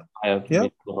 Yeah.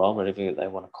 Role, whatever they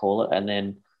want to call it. And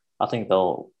then I think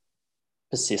they'll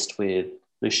persist with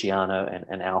Luciano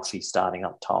and Alfie starting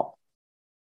up top.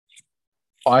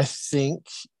 I think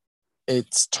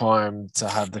it's time to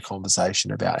have the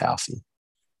conversation about Alfie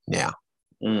now.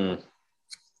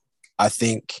 I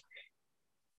think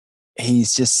he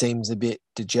just seems a bit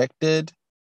dejected.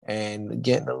 and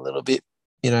getting a little bit,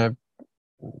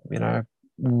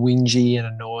 whingy and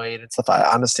annoyed and stuff.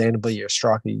 Understandably, you're a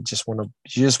striker. You just want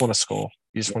to score.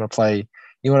 You just want to play.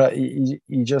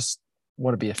 You just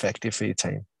want to be effective for your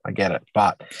team. I get it,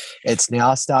 but it's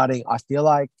now starting. I feel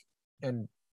like, and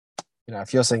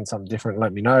if you're seeing something different,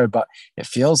 let me know. But it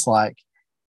feels like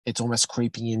it's almost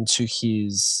creeping into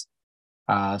his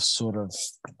sort of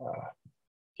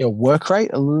work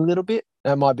rate a little bit.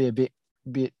 That might be a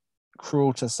bit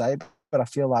cruel to say, but I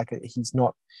feel like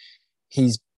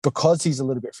because he's a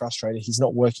little bit frustrated, he's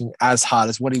not working as hard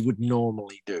as what he would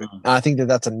normally do. And I think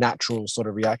that's a natural sort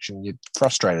of reaction. You're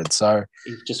frustrated. So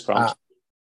he's just grumpy.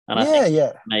 And I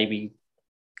think maybe,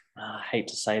 I hate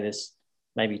to say this,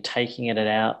 maybe taking it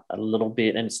out a little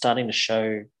bit and starting to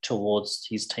show towards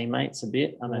his teammates a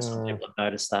bit. I know some people have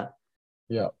noticed that.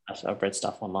 Yeah. I've read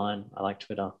stuff online. I like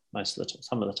Twitter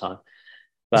some of the time.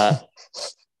 But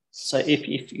so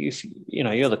if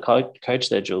you're the coach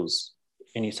there, Jules,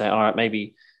 and you say, all right,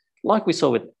 maybe like we saw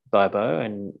with Bobo,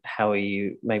 and how are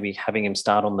you maybe having him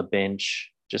start on the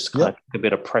bench, just kind of took a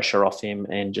bit of pressure off him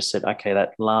and just said, okay,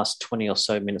 that last 20 or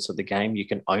so minutes of the game, you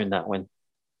can own that when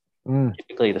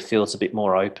typically the field's a bit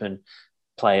more open,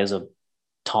 players are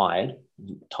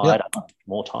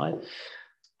more tired.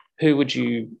 Who would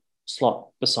you slot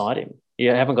beside him?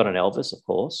 You haven't got an Elvis, of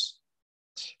course.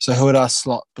 So who would I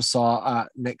slot beside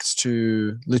next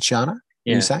to Luciano?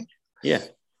 Yeah. You saying? Yeah.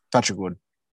 Patrick Wood.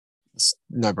 It's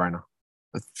no brainer.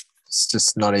 It's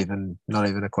just not even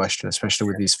a question, especially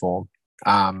with his form.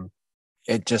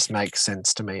 It just makes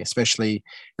sense to me. Especially,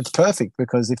 it's perfect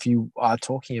because if you are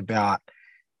talking about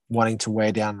wanting to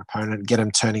wear down an opponent,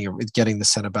 getting the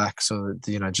centre back, so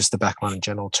just the back line in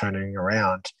general turning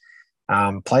around.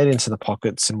 Play it into the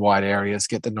pockets and wide areas,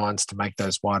 get the nines to make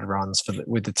those wide runs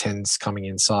with the tens coming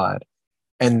inside,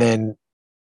 and then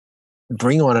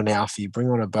bring on an Alfie, bring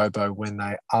on a Bobo when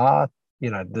they are,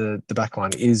 the back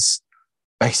line is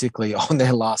basically on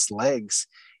their last legs,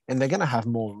 and they're going to have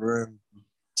more room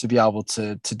to be able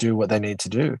to do what they need to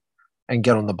do and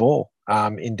get on the ball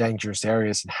in dangerous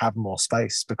areas and have more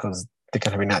space because they're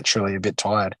going to be naturally a bit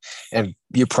tired, and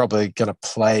you're probably going to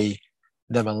play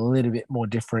them a little bit more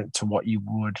different to what you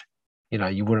would,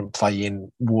 you wouldn't play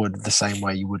in Wood the same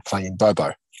way you would play in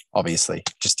Bobo, obviously,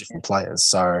 just different players.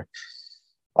 So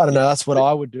I don't know. That's what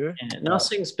I would do. Yeah.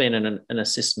 Nothing's been an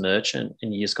assist merchant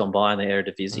in years gone by in the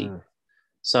Eredivisie.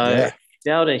 So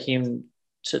be able to him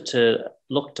to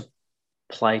look to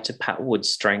play to Pat Wood's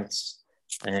strengths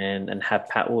and have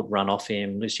Pat Wood run off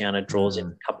him. Luciano draws in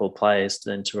a couple of players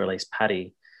then to release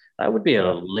Paddy. That would be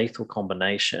a lethal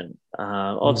combination.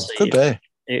 Obviously, could be.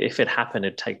 If it happened,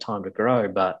 it'd take time to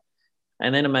grow.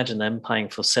 And then imagine them playing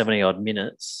for 70-odd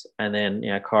minutes, and then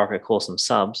Corica calls some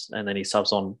subs, and then he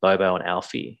subs on Bobo and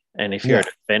Alfie. And if you're a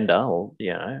defender, or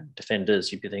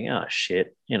defenders, you'd be thinking, oh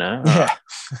shit,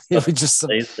 just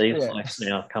these blokes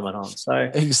now coming on. So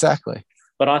exactly.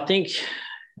 But I think,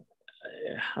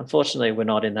 unfortunately, we're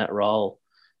not in that role.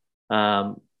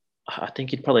 I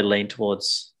think you'd probably lean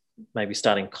towards maybe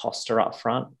starting Costa up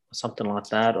front or something like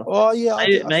that.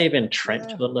 May even Trent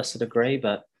to a lesser degree,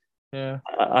 but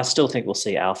I still think we'll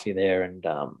see Alfie there, and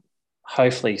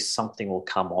hopefully something will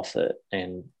come off it,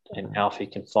 and Alfie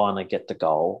can finally get the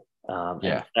goal.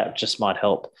 And that just might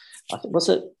help. I think, was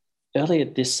it earlier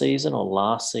this season or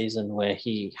last season where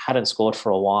he hadn't scored for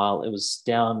a while? It was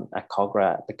down at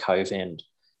Cogra at the Cove End.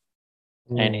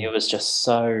 And he was just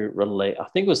so relieved. I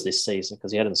think it was this season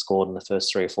because he hadn't scored in the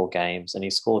first 3 or 4 games, and he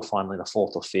scored finally the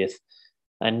 4th or 5th.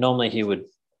 And normally he would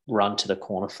run to the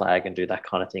corner flag and do that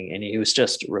kind of thing. And he was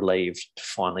just relieved to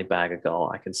finally bag a goal.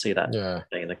 I can see that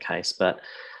being the case. But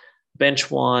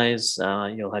bench-wise,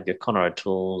 you'll have your Connor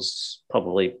O'Toole's,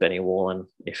 probably Benny Warren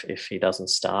if he doesn't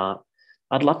start.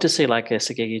 I'd love to see like a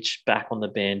Sagigic back on the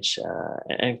bench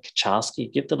and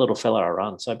Kacharski, give the little fella a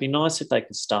run. So it'd be nice if they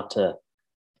could start to,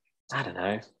 I don't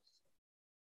know,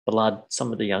 blood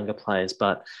some of the younger players.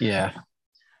 But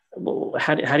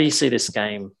how do you see this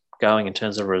game going in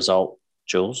terms of result,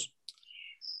 Jules?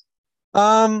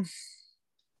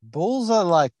 Bulls are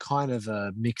like kind of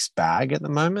a mixed bag at the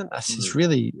moment. It's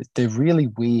they're really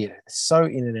weird. So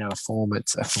in and out of form.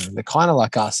 They're kind of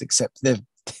like us, except they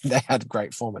had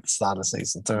great form at the start of the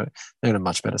season, so they're in a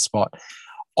much better spot.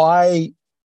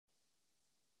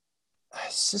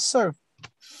 It's just so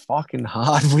fucking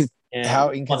hard with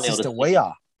how inconsistent we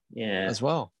are. Yeah, as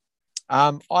well.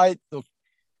 Look,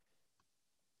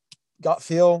 gut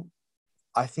feel,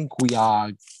 I think we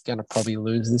are going to probably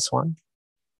lose this one.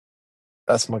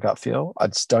 That's my gut feel. I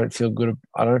just don't feel good.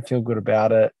 I don't feel good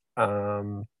about it.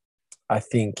 I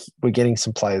think we're getting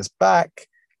some players back.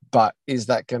 But is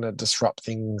that going to disrupt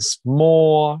things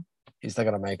more? Is that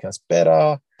going to make us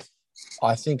better?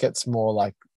 I think it's more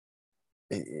like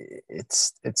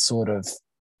it's sort of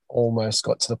almost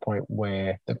got to the point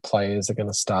where the players are going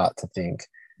to start to think,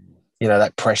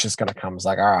 that pressure's going to come. It's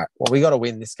like, all right, well, we got to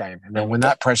win this game. And then when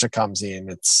that pressure comes in,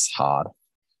 it's hard.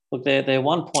 Look, they're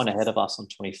 1 point ahead of us on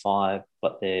 25,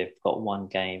 but they've got one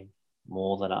game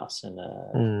more than us and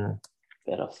a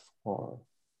better or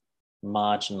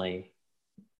marginally.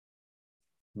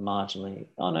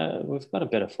 Oh no, we've got a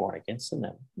better for against them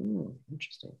now.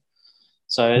 Interesting.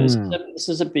 So this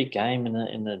is a big game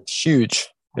in the huge,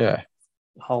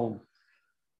 whole.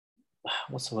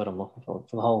 What's the word I'm looking for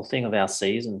the whole thing of our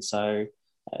season? So,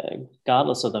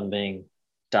 regardless of them being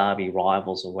derby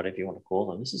rivals or whatever you want to call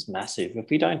them, this is massive. If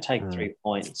we don't take 3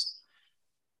 points,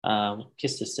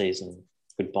 kiss the season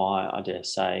goodbye, I dare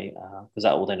say, because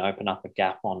that will then open up a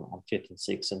gap on 5th and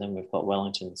 6th, and then we've got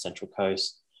Wellington and Central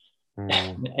Coast.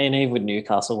 And even with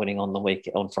Newcastle winning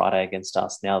on Friday against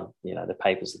us, now the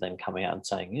papers are then coming out and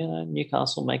saying,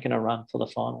 Newcastle making a run for the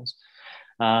finals.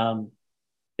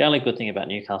 The only good thing about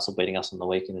Newcastle beating us on the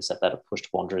weekend is that have pushed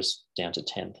Wanderers down to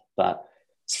 10th. But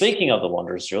speaking of the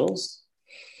Wanderers, Jules.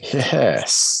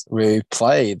 Yes, we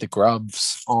played the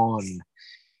Grubs on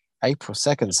April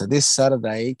 2nd. So this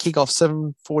Saturday, kick-off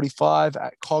 7:45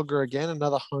 at Cogger again,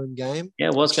 another home game. Yeah,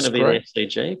 it was going to be the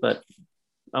SCG, but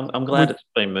I'm glad it's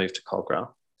been moved to Cogra.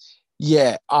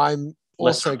 Yeah, I'm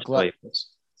also glad.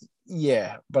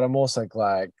 Yeah, but I'm also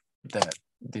glad that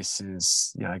this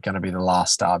is going to be the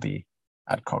last derby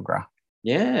at Cogra.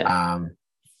 Yeah.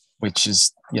 Which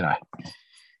is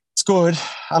it's good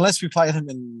unless we play them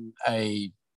in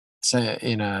a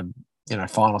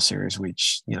final series,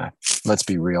 which let's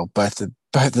be real, both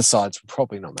the sides will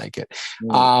probably not make it.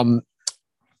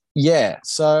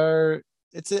 So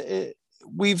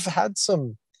we've had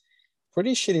some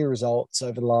pretty shitty results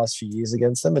over the last few years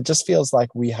against them. It just feels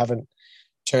like we haven't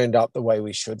turned up the way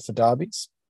we should for derbies.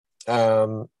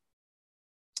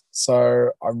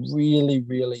 So I really,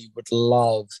 really would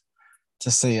love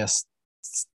to see us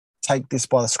take this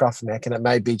by the scruff of the neck, and it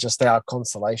may be just our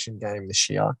consolation game this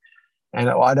year. And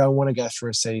I don't want to go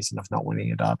through a season of not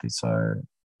winning a derby. So,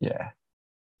 yeah.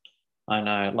 I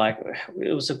know.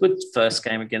 It was a good first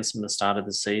game against them at the start of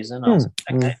the season. I was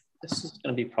like, okay, this is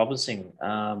going to be promising.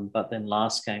 But then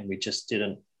last game, we just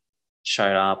didn't show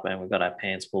up and we got our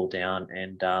pants pulled down.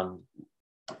 And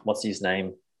what's his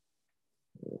name?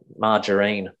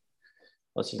 Margarine.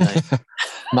 What's his name?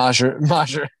 Margarine.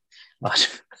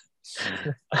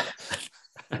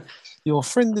 Your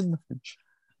friend in the fridge.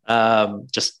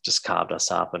 Just carved us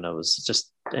up, and it was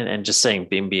just and just seeing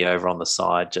Bimby over on the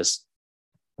side just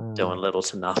doing little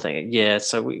to nothing. Yeah,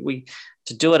 so we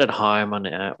to do it at home in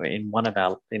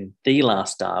the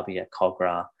last derby at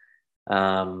Cogra,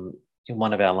 in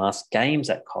one of our last games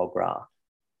at Cogra,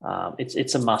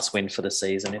 it's a must win for the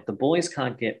season. If the boys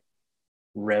can't get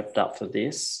revved up for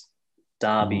this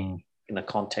derby in the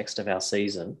context of our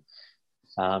season,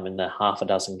 in the half a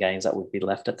dozen games that would be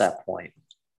left at that point.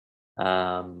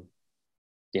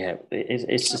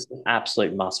 It's just an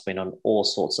absolute must win on all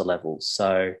sorts of levels.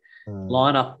 So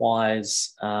lineup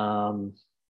wise, Ninko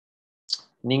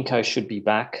should be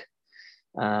back.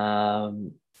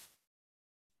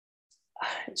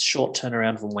 It's short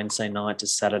turnaround from Wednesday night to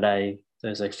Saturday,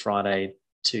 Thursday, Friday,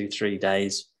 2-3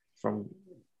 days from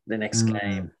the next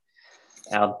game.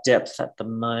 Our depth at the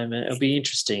moment, it'll be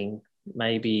interesting.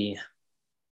 Maybe,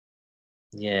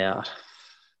 yeah.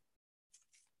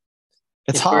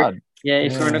 It's hard.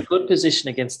 If we're in a good position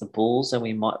against the Bulls and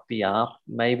we might be up,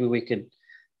 maybe we could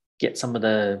get some of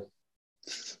the,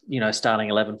 starting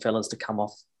 11 fellas to come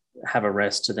off, have a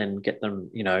rest to then get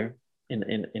them, in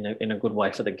a good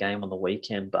way for the game on the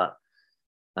weekend. But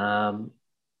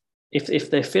if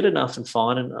they're fit enough and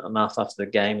fine enough after the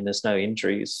game and there's no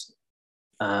injuries,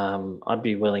 I'd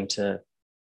be willing to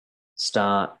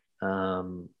start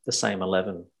the same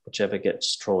 11, whichever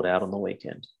gets trawled out on the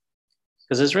weekend.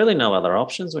 Because there's really no other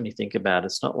options when you think about it.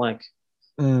 It's not like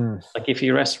if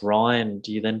you rest Ryan,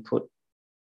 do you then put...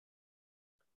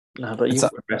 No, but you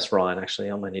rest Ryan, actually.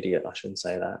 I'm an idiot. I shouldn't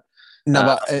say that. No,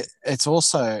 but it's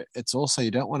also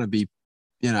you don't want to be,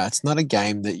 it's not a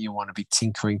game that you want to be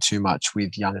tinkering too much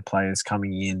with young players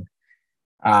coming in.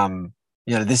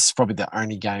 This is probably the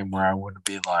only game where I wouldn't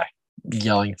be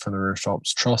yelling from the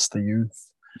rooftops, trust the youth,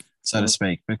 so to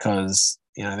speak, because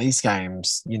these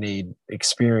games, you need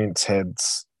experienced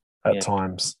heads at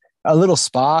times. A little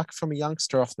spark from a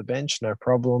youngster off the bench, no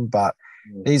problem. But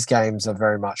these games are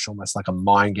very much almost like a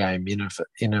mind game in of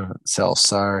itself.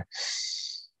 So,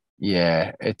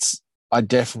 yeah, it's I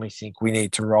definitely think we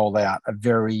need to roll out a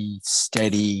very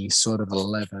steady sort of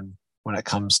 11 when it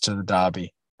comes to the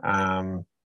derby. Part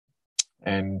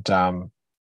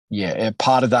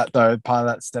of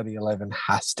that steady 11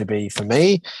 has to be, for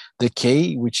me, the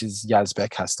key, which is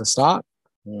Yazbek has to start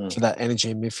for that energy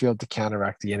in midfield to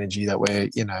counteract the energy that we're,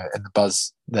 and the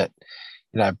buzz that,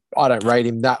 I don't rate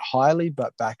him that highly,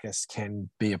 but Bacchus can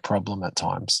be a problem at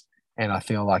times. And I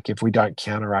feel like if we don't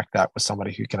counteract that with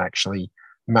somebody who can actually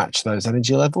match those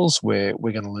energy levels, we're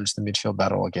going to lose the midfield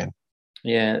battle again.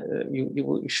 Yeah,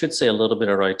 you should see a little bit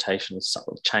of rotation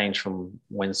change from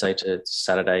Wednesday to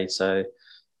Saturday. So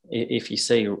if you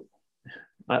see,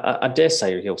 I dare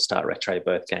say he'll start Retre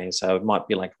both games. So it might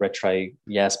be like Retre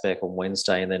Yazbek on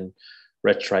Wednesday and then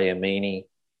Retre Amini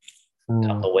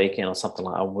come the weekend or something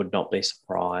like that. I would not be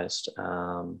surprised.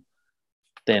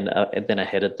 Then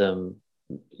ahead of them,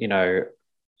 you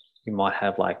might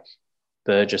have like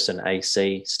Burgess and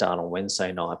AC start on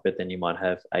Wednesday night, but then you might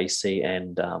have AC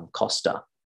and Costa.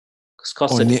 Because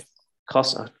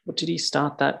Costa, did he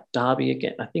start that derby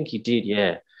again? I think he did,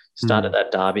 yeah. Started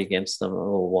that derby against them a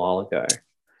little while ago.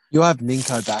 You'll have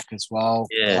Ninko back as well,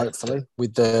 yeah. Hopefully,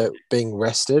 with the being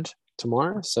rested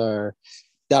tomorrow. So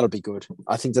that'll be good.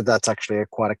 I think that's actually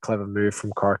quite a clever move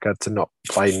from Corica to not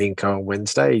play Ninko on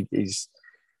Wednesday. He's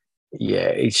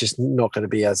just not going to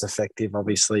be as effective,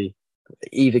 obviously,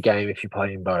 either game if you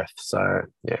play in both. So,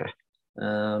 yeah.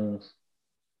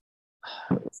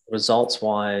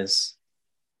 Results-wise,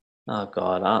 oh,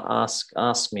 God,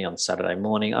 ask me on Saturday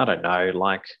morning. I don't know.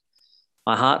 Like,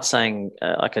 my heart's saying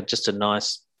just a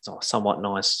nice, somewhat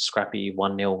nice, scrappy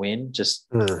 1-0 win. Just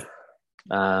to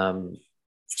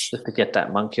get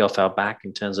that monkey off our back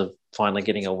in terms of finally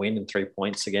getting a win and 3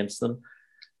 points against them,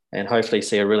 and hopefully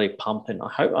see a really pumping.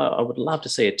 I would love to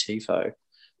see a tifo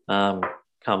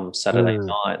come Saturday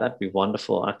night. That'd be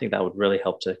wonderful. I think that would really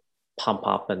help to pump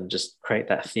up and just create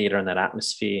that theatre and that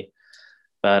atmosphere.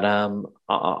 But I'm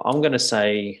going to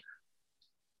say,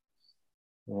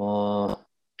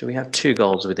 do we have 2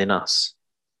 goals within us?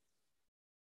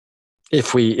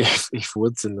 If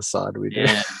Wood's in the side, we do.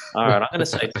 Yeah. All right.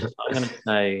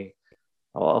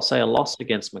 I'll say a loss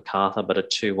against MacArthur, but a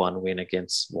 2-1 win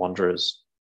against Wanderers.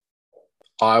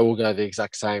 I will go the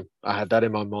exact same. I had that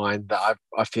in my mind. That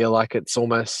I feel like it's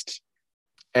almost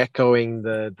echoing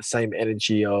the same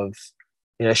energy of,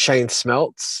 Shane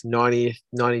Smelts, 92nd,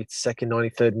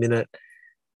 93rd minute,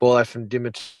 ball out from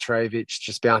Dimitrovic,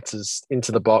 just bounces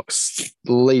into the box,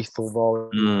 lethal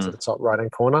volley to the top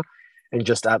right-hand corner, and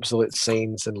just absolute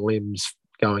seams and limbs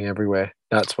going everywhere.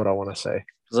 That's what I want to see.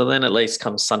 So then at least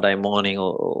come Sunday morning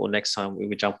or next time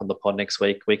we jump on the pod next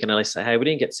week, we can at least say, hey, we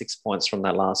didn't get 6 points from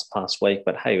that past week,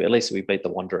 but hey, at least we beat the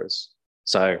Wanderers.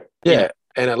 So yeah,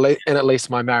 and at least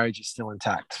my marriage is still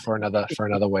intact for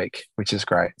another week, which is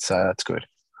great. So that's good.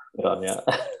 Good on you.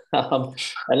 And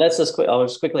I'll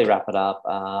just quickly wrap it up.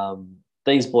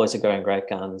 These boys are going great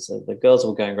guns. The girls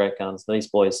will going great guns. These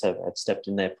boys have stepped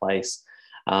in their place.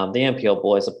 The NPL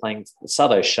boys are playing the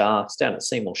Southo Sharks down at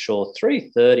Seymour Shore,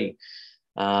 3:30.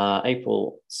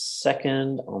 April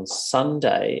 2nd on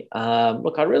Sunday.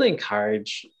 Look, I really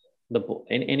encourage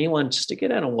anyone just to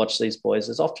get out and watch these boys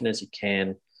as often as you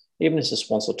can, even if it's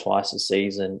just once or twice a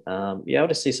season. Be able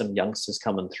to see some youngsters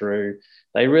coming through.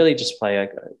 They really just play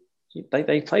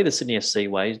they play the Sydney FC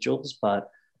ways, Jules, but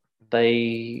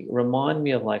they remind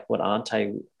me of like what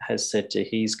Ante has said to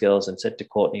his girls and said to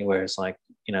Courtney, where it's like,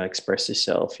 express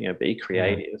yourself, be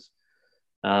creative.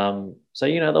 So,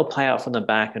 they'll play out from the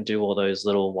back and do all those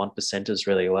little 1%ers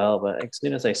really well. But as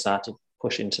soon as they start to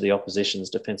push into the opposition's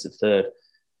defensive third,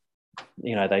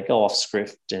 they go off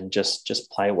script and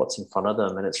just play what's in front of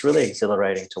them. And it's really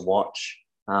exhilarating to watch,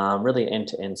 really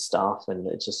end-to-end stuff. And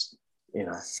it just,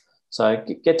 so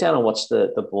get down and watch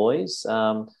the boys.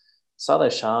 Southo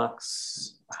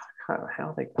Sharks, I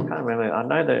can't remember. I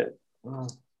know that,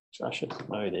 I should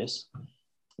know this.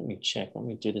 Let me check. Let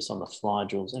me do this on the fly,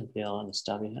 Jules. NPL and SW,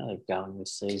 how are they going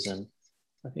this season?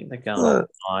 I think they're going all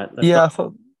right. I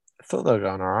thought they were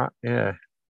going all right. Yeah.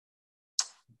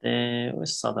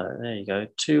 Where's Southo? There you go.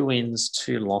 2 wins,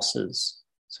 2 losses.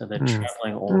 So they're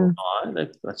travelling all right.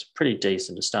 That's pretty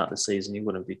decent to start the season. You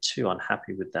wouldn't be too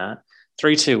unhappy with that.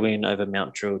 3-2 win over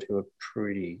Mount Druitt, who are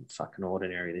pretty fucking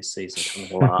ordinary this season.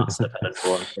 Coming last, they've had a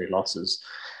draw and 3 losses.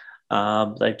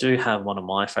 They do have one of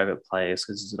my favourite players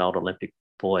because he's an old Olympic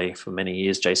boy for many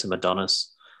years, Jason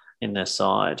Madonis, in their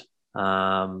side.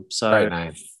 Great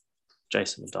name.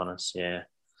 Jason Madonis, yeah.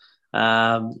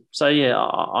 I'm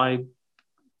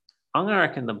going to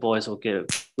reckon the boys will get a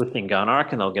good thing going. I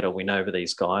reckon they'll get a win over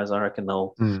these guys. I reckon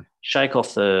they'll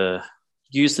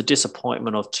use the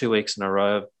disappointment of 2 weeks in a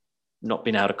row of not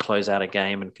being able to close out a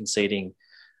game and conceding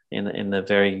in the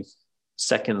very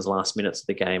last minutes of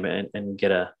the game and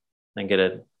get a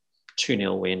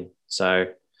 2-0 win. So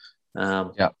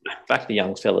back the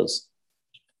young fellas.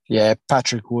 Yeah,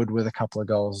 Patrick Wood with a couple of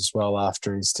goals as well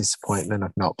after his disappointment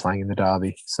of not playing in the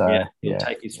derby. So he'll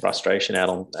take his frustration out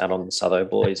on the Southo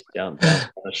boys down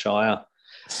the Shire.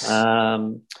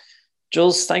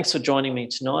 Jules, thanks for joining me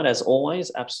tonight. As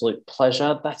always, absolute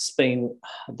pleasure. That's been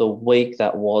the week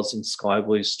that was in Sky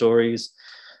Blue Stories,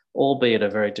 albeit a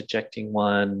very dejecting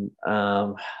one.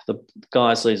 The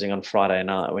guys losing on Friday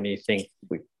night, when you think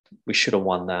we should have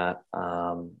won that.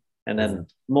 And then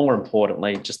more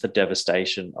importantly, just the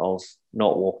devastation of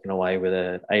not walking away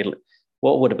with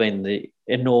what would have been the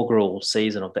inaugural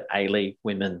season of the A-League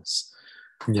women's.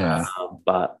 Yeah.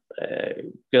 But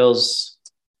girls,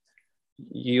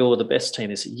 you're the best team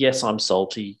this. Yes, I'm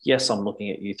salty. Yes, I'm looking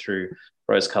at you through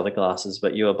rose-coloured glasses,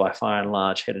 but you are by far and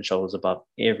large head and shoulders above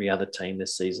every other team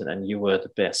this season, and you were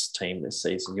the best team this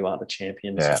season. You are the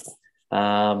champions. Yeah.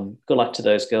 Good luck to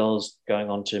those girls going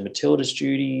on to Matilda's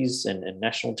duties and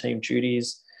national team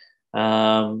duties.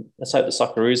 Let's hope the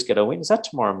Socceroos get a win. Is that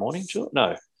tomorrow morning, Jules?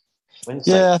 No.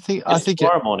 Wednesday. Yeah, I think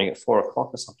tomorrow morning at 4:00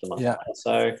 or something like that.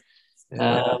 So,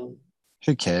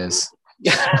 who cares?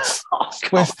 Oh,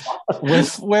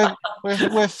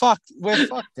 we're fucked. We're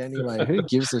fucked anyway. Who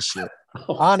gives a shit?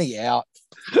 Arnie out.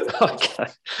 Okay.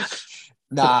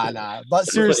 Nah. But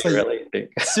seriously, really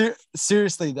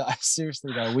seriously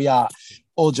though, we are.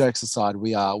 All jokes aside,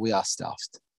 we are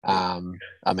stuffed. I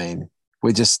mean,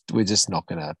 we're just not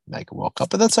gonna make a World Cup,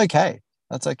 but that's okay.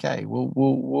 That's okay.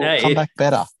 We'll come back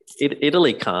better.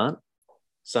 Italy can't.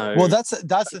 So that's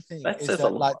the thing.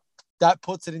 That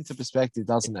puts it into perspective,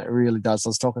 doesn't it? It really does. I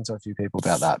was talking to a few people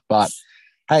about that. But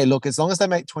hey, look, as long as they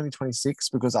make 2026,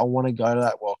 because I want to go to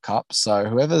that World Cup. So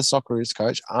whoever the Socceroos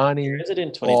coach, Arnie. Where is it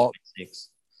in 2026?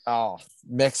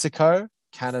 Mexico,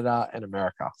 Canada, and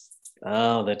America.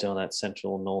 Oh, they're doing that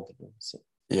central northern.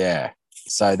 Yeah.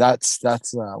 So that's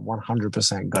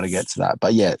 100% got to get to that.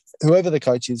 But yeah, whoever the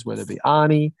coach is, whether it be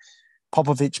Arnie,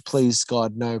 Popovic, please,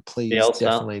 God, no, please, Bielsa.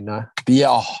 Definitely no.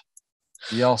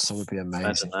 Bielsa would be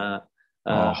amazing.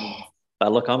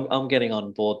 But look, I'm getting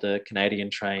on board the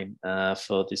Canadian train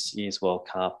for this year's World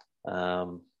Cup.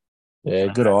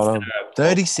 Good on them.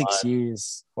 36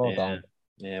 years. Well done.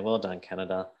 Yeah, well done,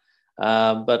 Canada.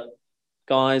 But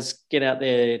guys, get out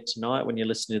there tonight when you're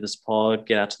listening to this pod.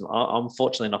 Get out to them. I'm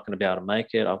unfortunately not going to be able to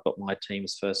make it. I've got my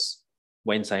team's first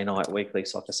Wednesday night weekly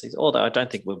soccer season, although I don't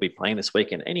think we'll be playing this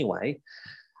weekend anyway.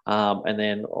 And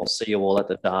then I'll see you all at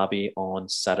the derby on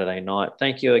Saturday night.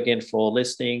 Thank you again for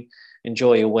listening.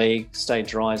 Enjoy your week. Stay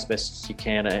dry as best as you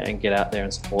can and get out there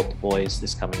and support the boys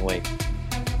this coming week.